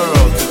the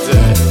world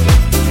today.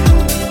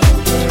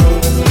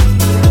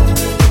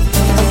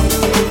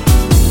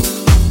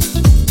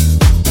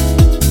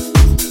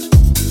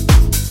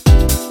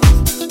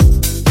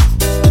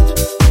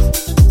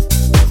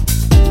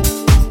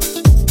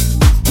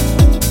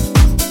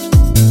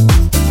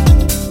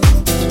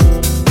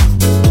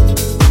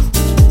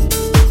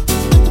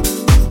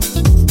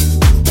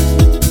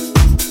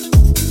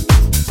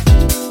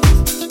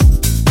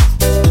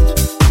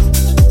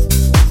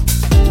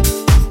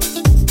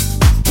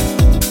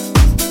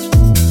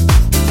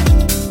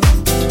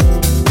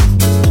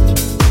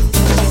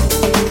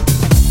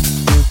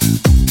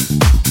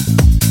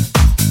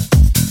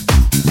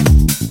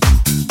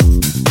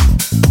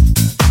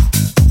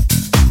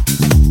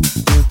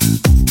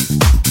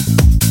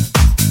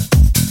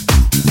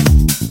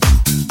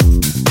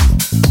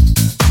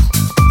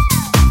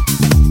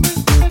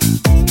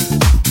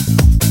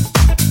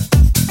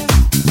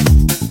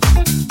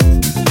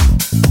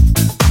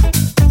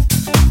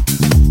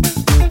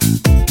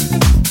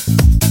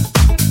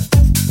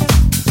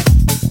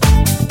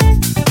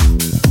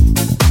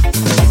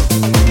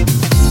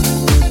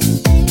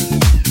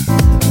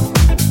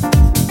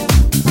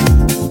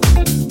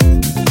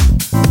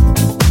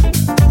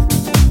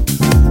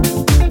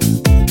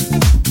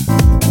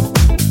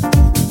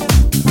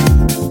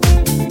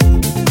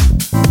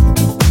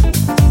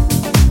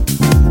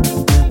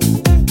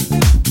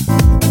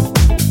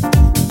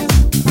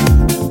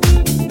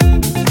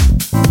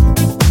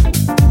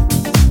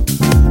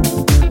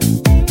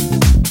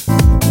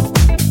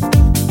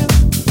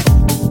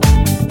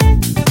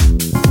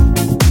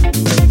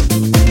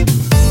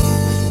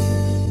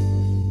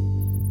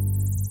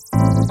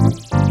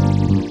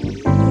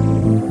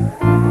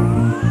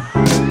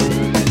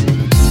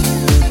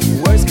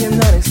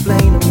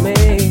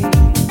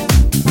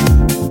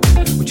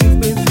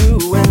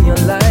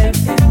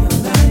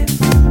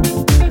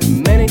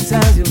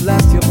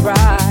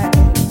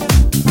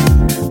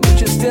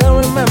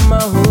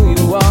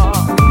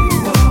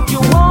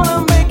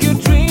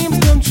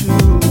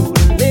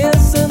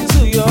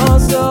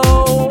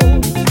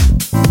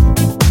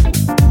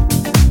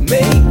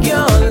 Make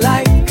your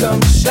light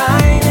come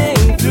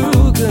shining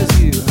through, 'cause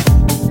you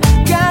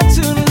got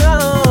to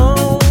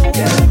know,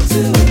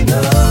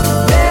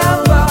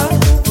 never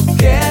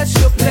forget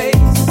your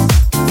place,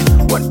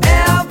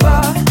 whatever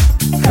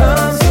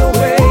comes your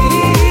way.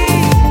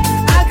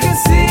 I can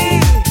see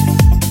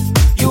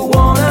you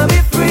wanna be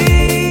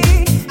free.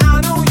 I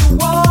know you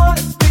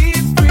wanna be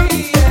free,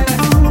 yeah.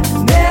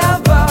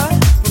 Never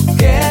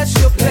forget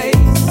your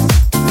place,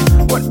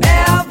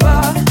 whatever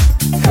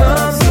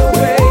comes your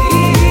way.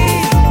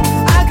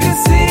 I can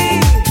see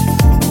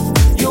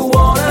you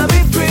wanna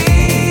be free.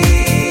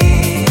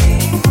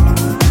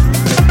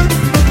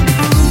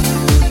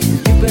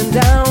 You've been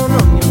down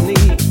on your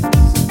knees,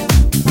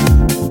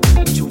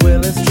 but your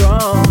will is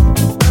strong.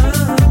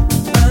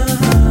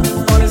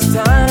 All this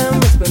time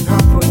it's been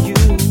hard for you.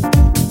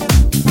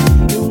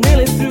 You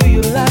nearly threw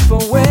your life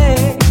away,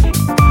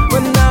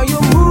 but now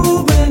you're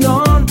moving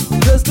on,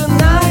 'cause the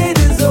night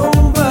is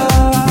over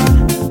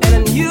and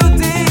a new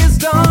day is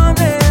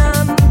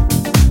dawning.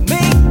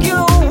 Make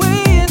your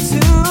way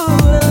into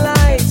the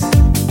light,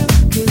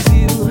 'cause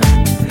you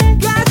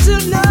got to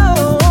know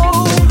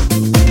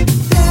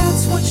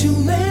that's what you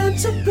meant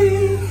to be.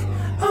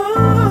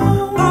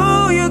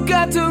 Oh, you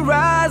got to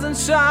rise and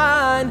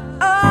shine.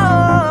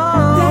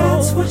 Oh,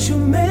 that's what you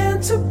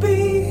meant to be.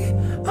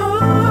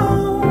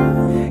 Oh,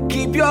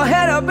 keep your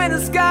head up in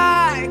the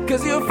sky,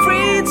 'cause you're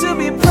free to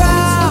be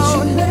proud. That's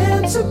what you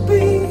meant to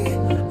be.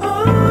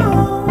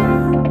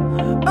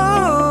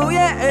 Oh,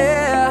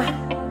 yeah.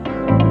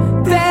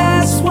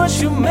 That's what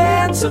you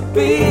meant to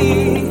be.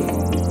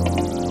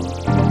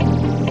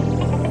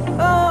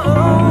 Oh.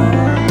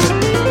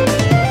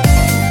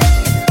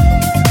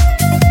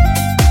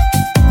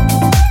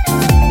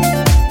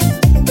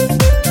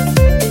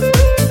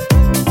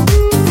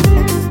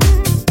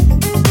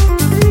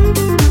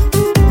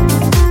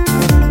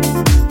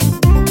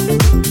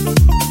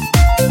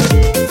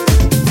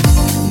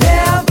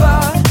 Never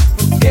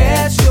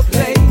forget your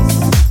place,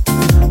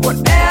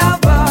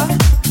 whatever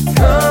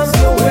comes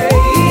your way.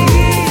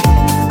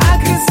 I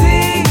can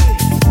see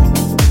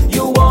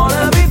you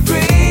wanna be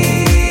free.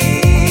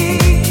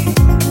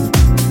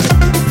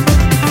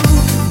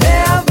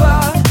 Never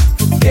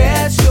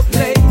forget your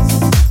place,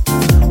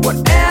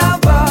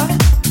 whatever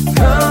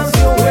comes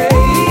your way.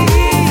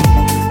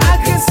 I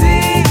can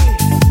see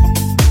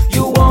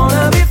you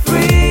wanna be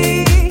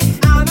free.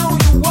 I know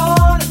you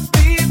wanna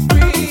be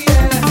free,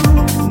 yeah.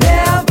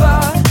 Never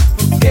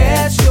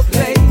forget your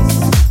place,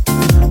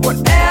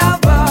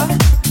 whatever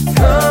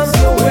comes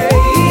your way.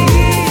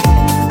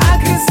 I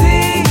can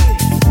see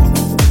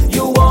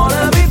you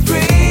wanna be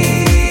free,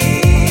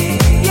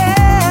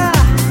 yeah.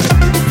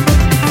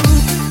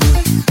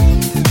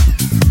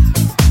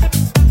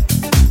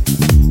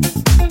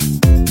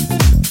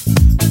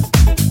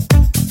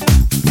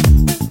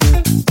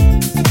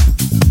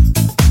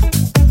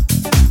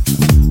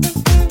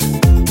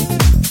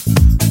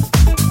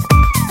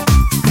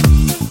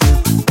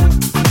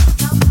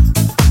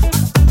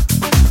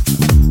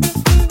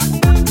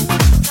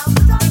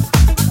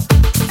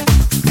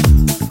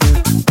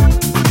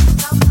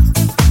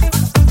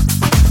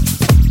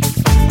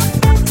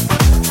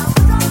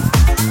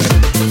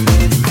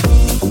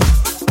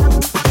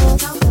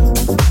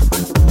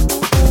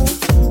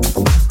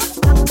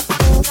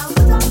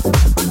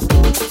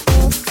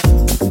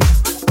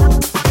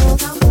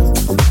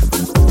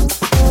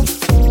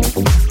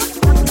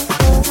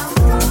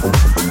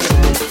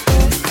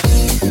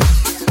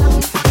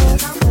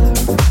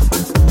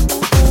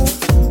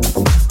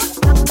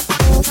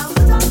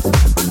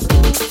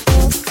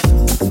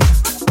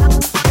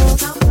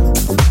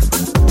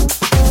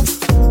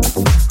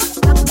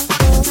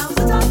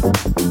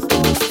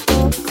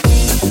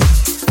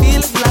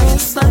 Feel it like the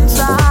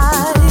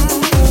sunshine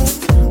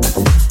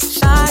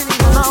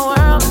shining on our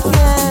world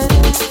again.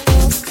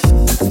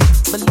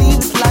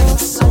 Believe it like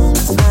it's soon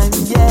time,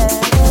 yeah.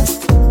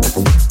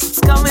 It's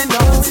coming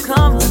up, it's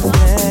coming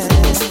again.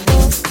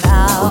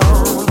 Now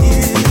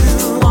you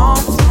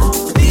won't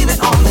leave it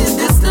only in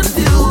distant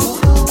view.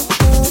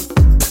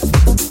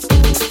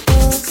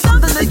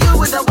 Something that you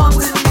would have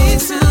wanted me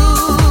to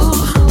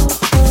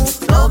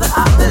know that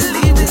I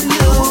believe in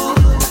you.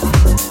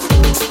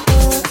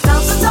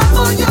 Now's the time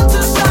for you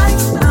to shine.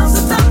 Now's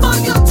the time for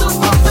you to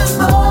open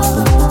more.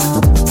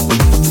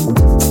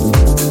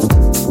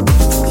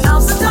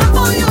 Now's the time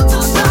for you to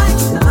shine.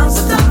 Now's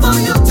the time for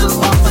you to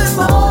open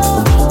more.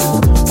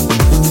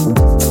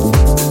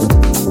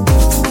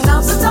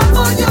 Now's the time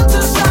for you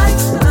to shine.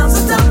 Now's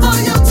the time for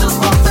you to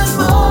open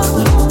more.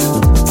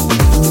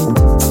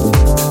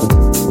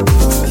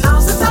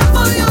 Now's the time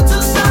for you to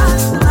shine.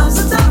 Now's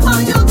the time for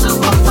you to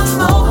open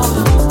more.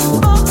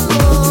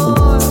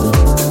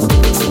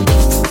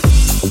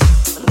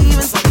 Believe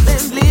in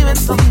something, believe in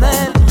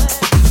something.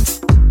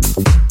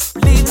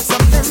 Believe in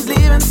something,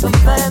 believe in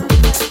something.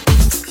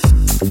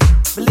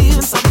 Believe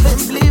in something,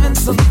 believe in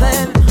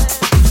something.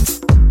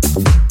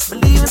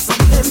 Believe in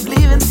something,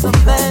 believe in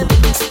something.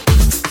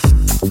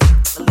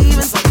 Believe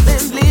in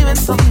something, believe in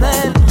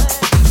something.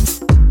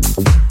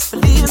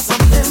 Believe in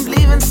something,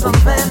 believe in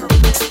something.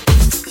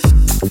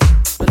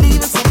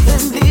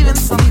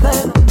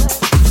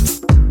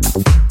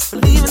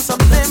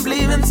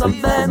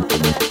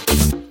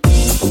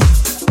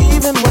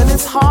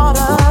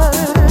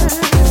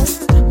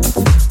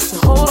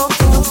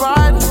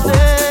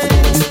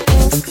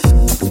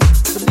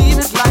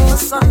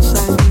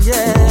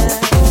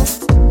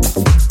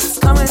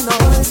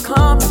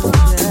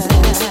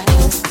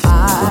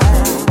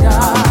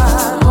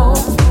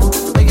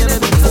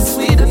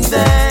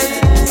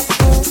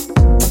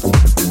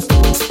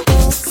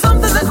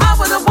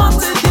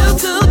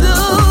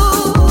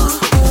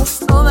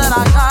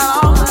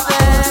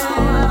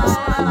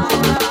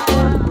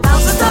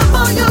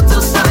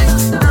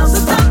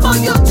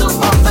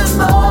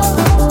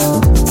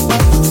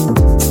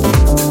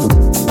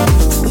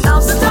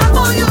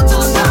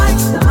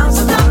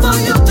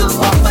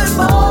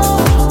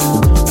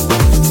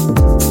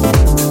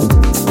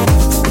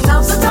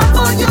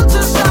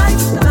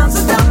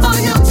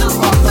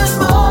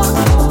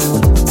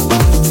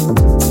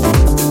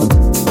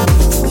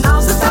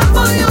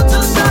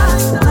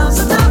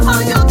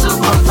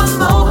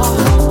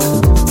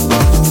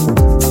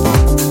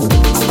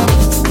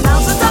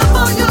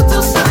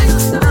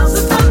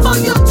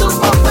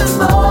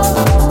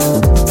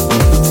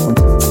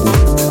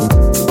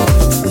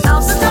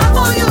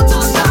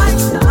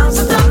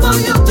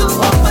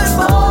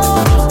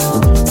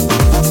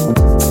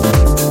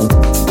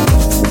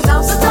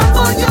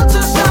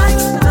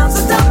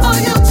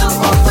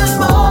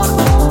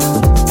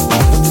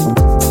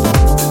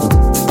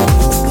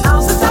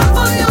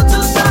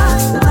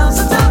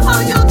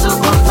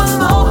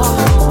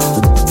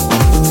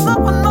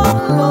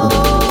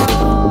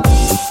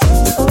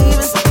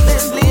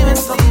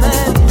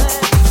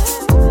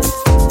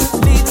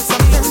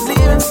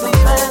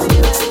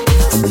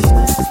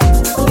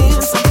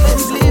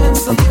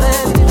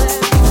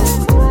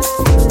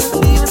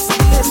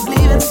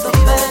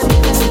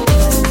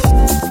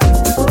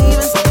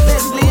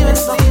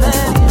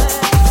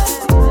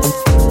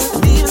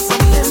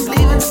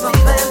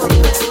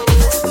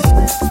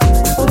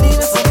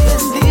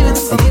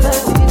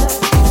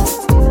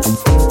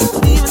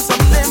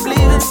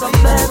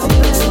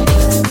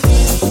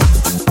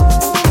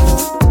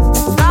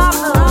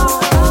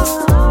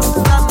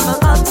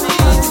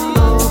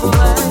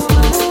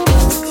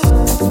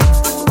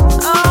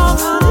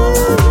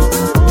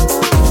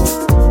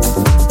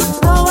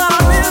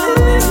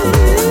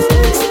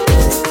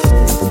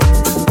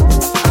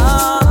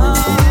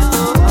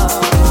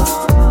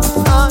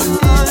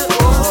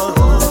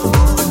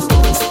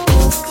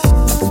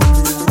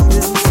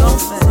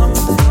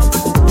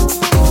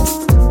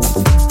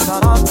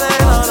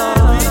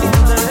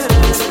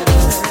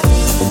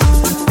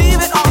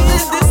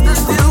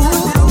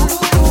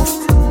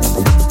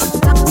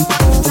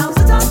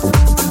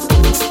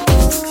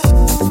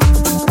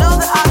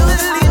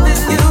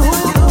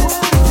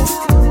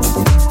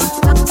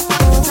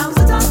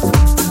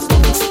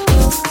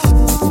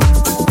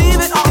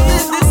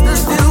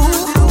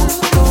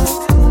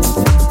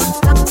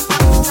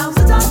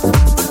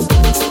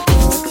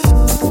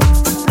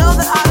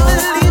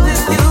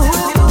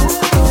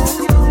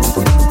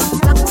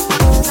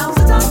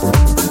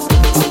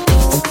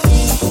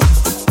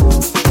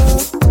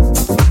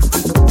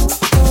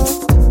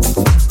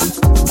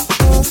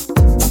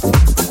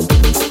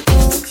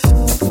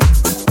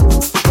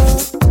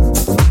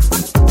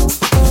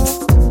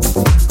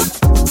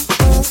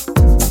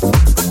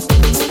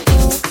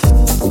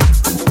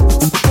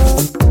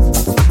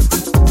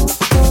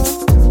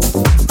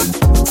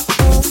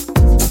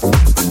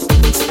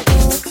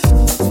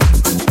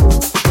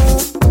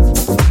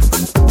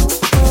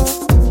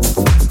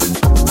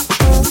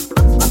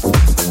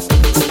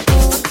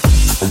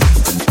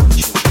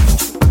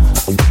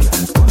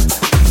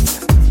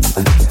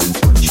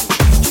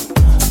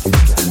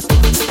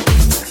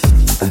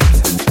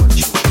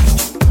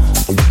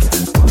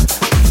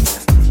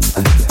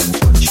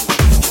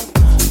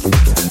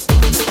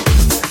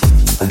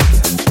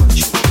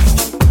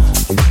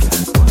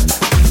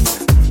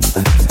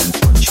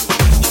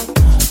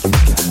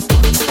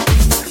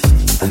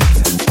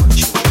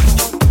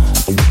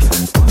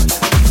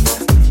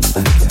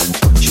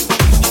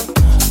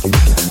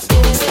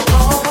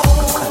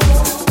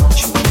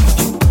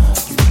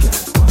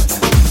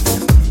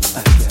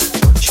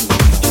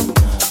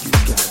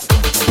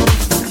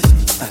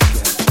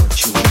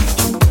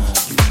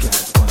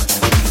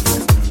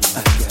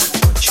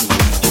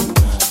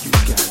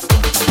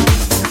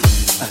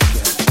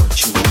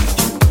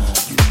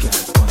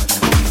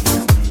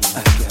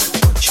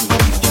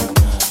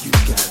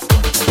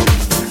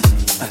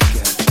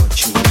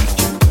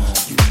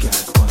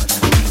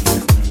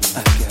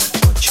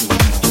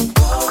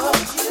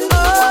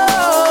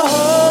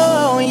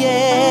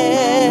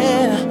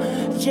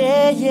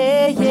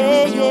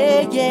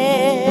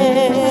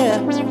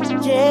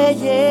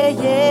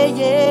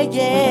 yeah,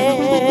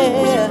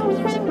 yeah.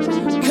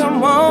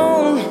 Come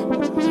on,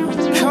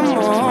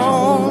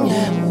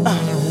 yeah.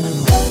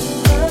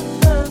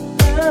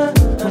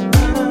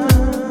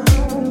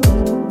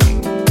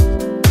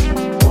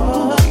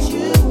 What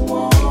you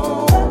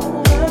want?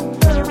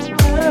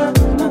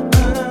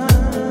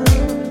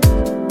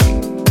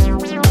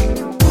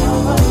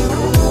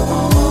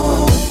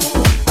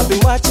 I've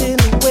been watching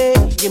the way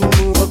you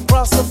move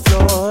across the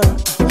floor.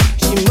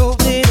 She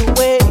moved it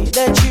away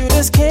that you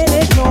just can't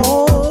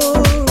ignore.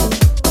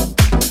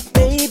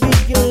 Baby,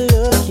 you're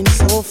looking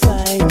so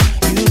fine.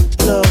 You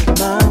blow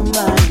my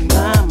mind,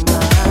 my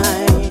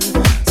mind.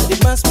 So it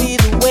must be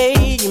the way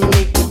you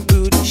make your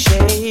booty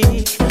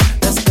shake.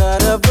 That's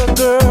got other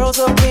girls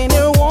up in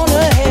here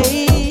wanna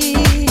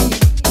hate.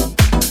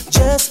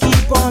 Just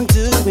keep on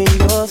doing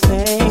your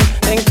thing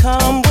and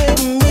come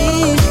with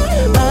me.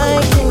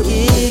 I can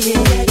give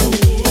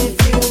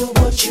you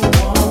what you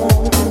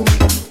want.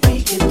 We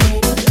can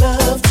make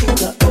love to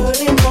the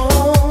early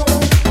morn.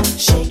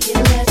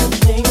 Shaking that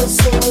thing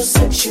so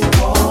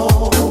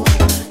sexual.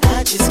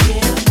 I just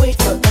can't wait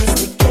for us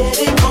to get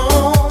it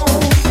on.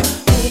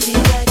 Baby,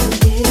 I can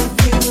give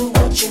you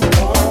what you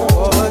want.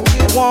 What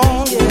you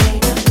want, yeah.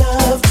 Make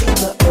love to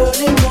the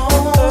early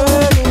morn.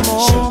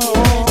 Shaking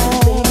that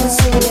thing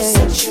so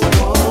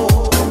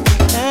sexual.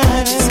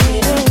 I just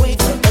can't wait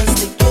for us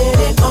to get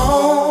it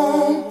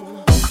on.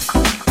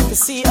 To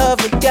see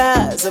other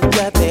guys have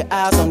got their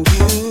eyes on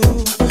you.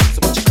 So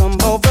won't you come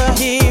over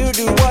here,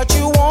 do what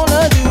you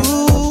wanna do.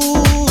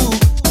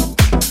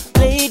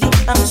 Lady,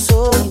 I'm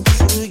so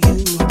into you.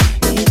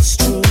 It's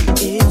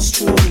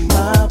true,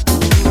 my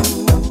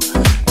boo.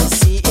 I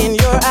see in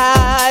your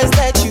eyes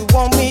that you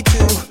want me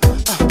to.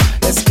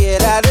 Let's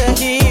get out of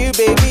here,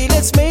 baby,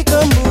 let's make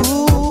a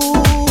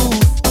move.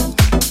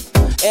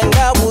 And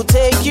I will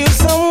take you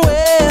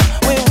somewhere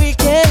where we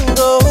can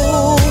go.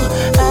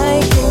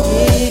 I can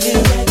give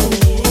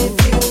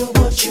you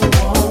what you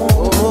want.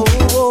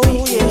 Oh,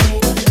 yeah.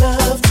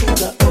 Love to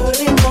the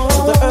early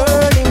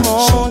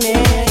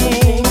morning.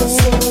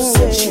 So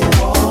sexual.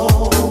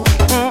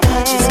 I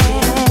just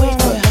can't wait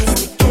for us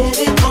to get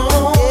it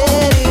on.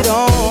 Get it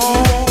on.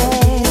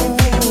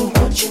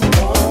 What you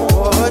want.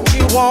 What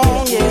you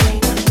want, yeah.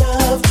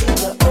 Love to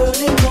the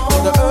early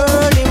morning. The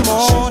early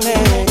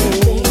morning.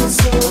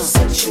 So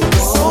sexual.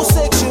 So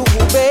sexual,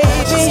 baby.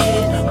 I just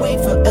can't wait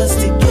for us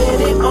to get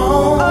it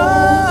on.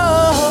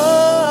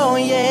 Oh,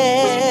 yeah.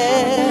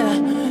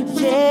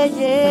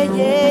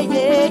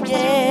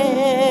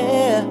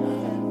 Yeah.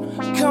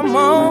 Come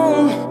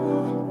on.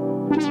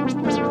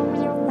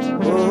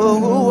 Oh,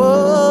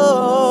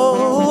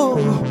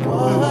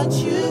 what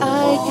you want. I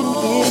can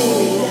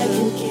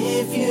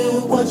give you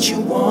what you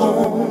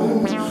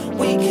want.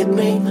 We can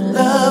make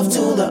love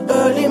to the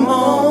early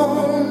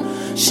morn.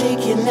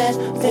 Shaking that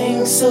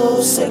thing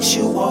so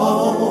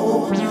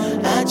sexual.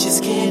 I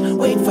just can't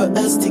wait for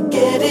us to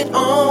get it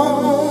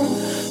on.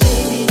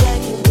 Baby, I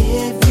can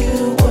give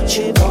you what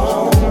you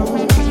want.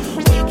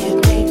 We can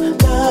make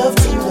love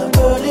to the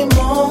early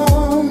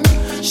morn.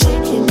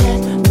 Shaking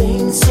that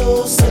thing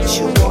so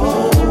sexual.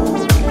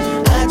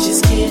 I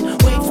just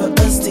can't wait for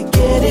us to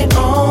get it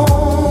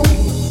on.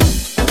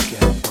 You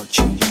got what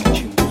you want,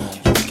 you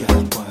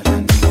got what I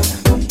need.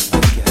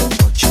 You got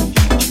what you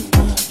want,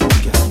 you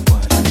got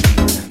what I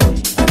need.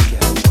 You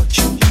got what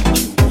you want,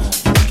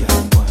 you got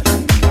what I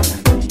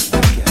need.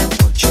 You got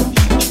what you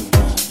want, you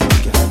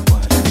got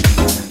what I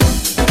need.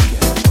 You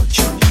got what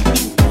you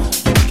want,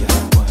 you got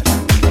what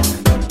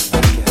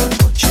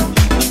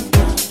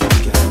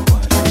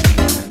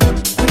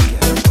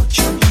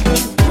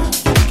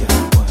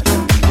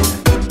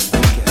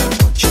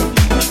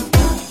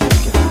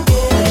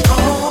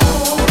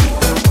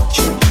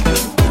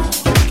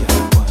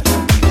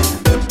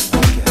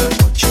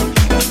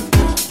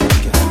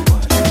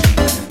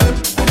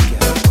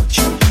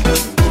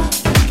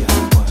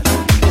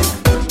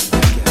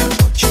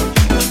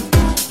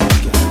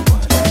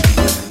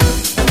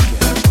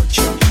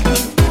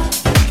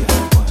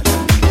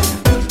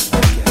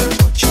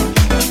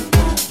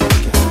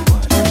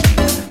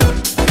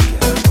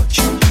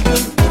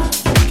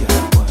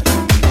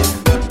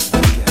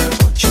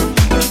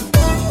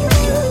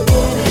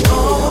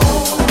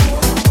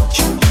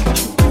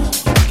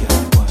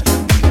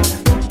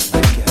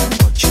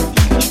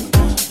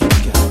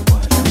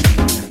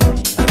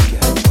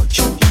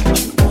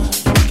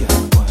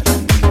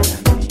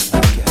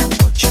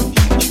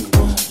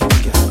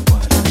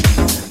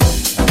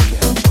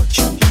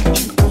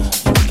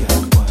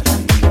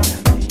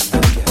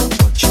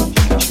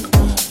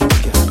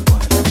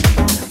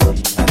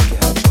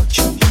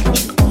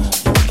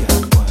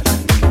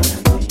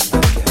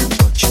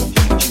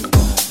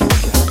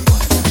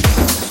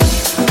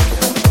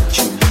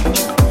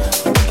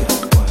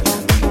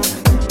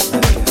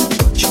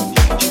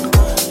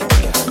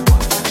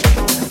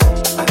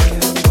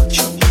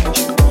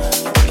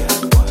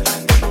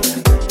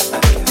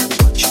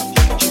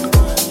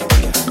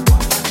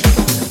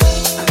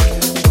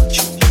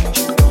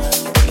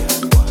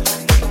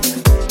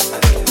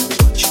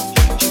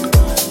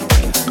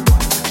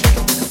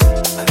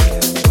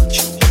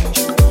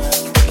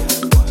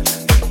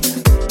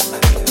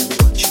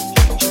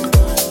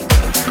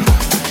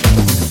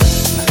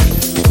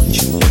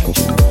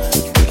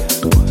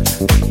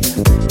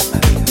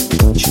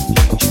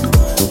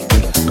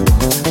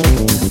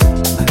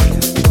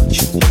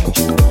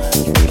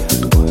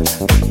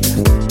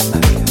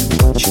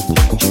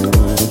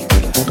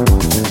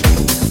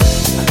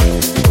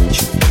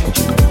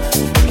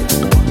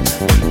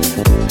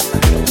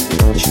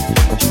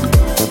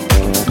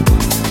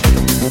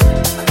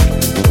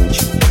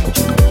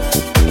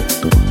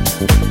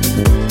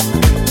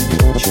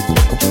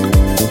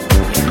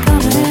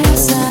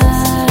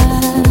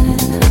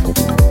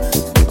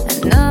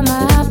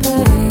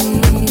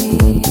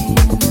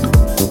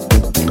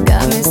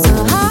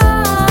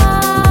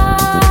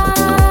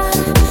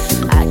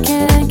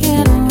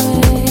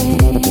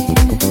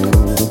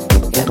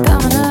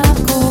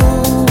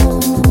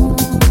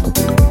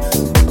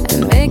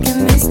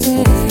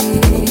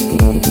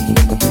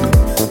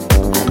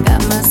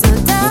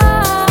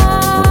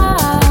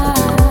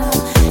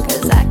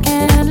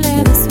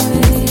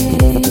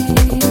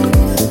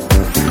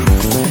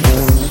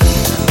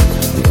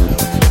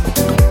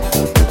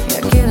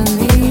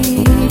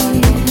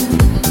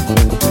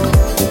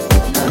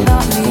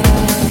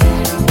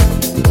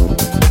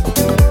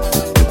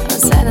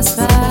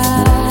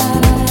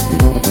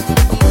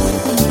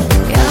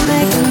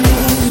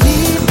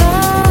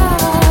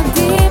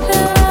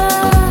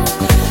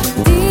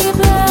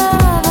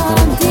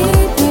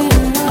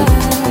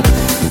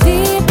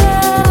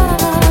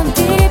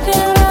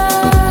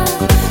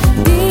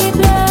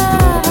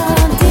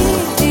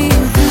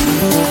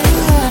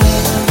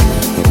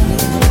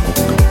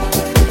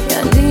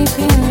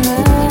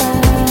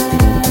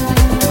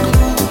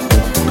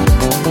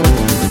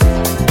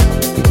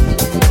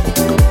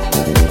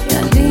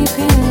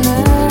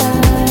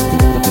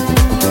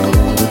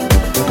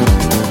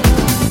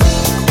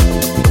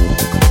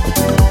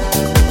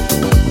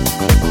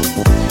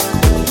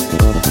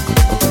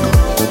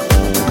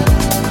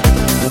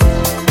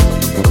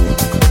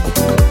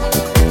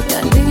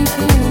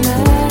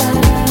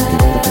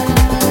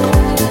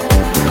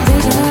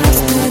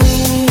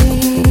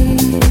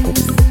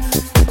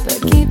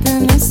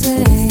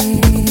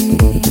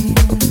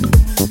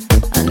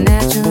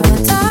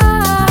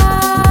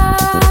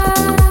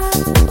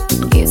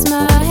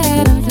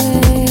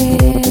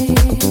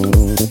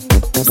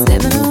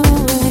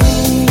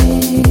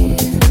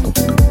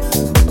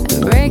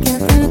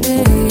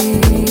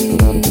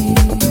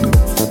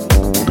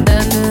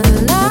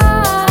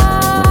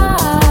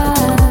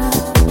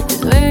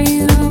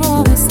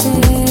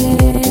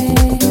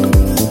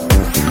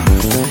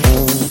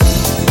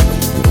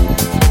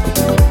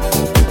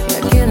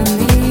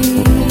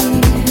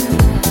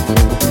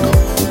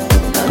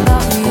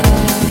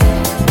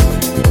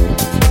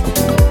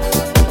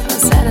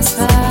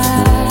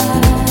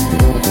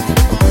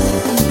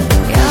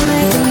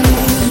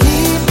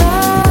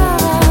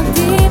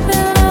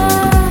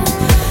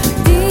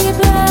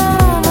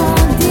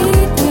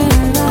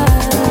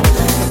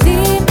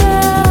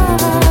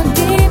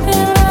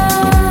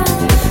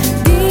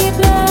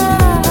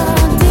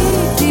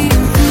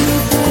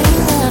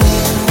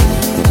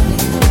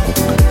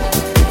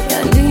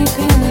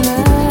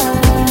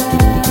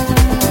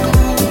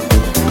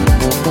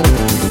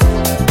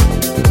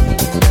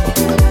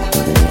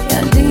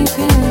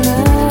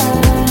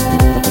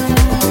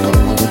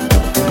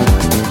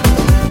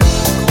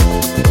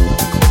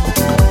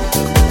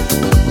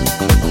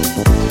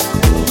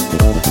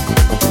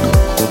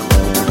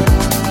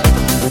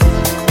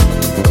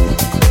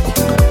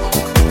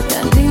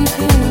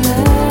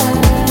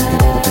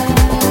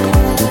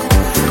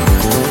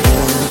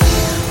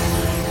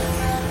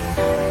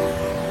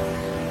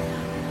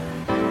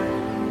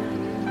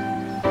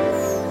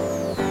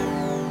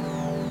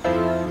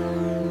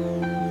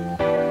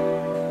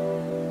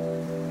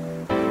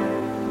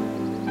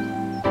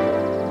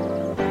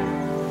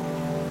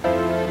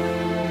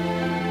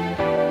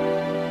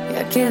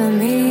killing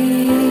me.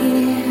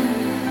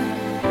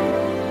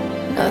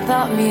 No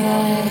thought me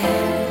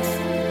yet.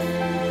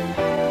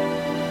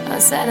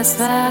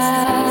 Unsatisfied.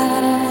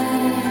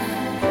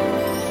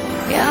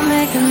 You're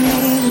making me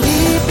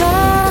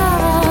deeper.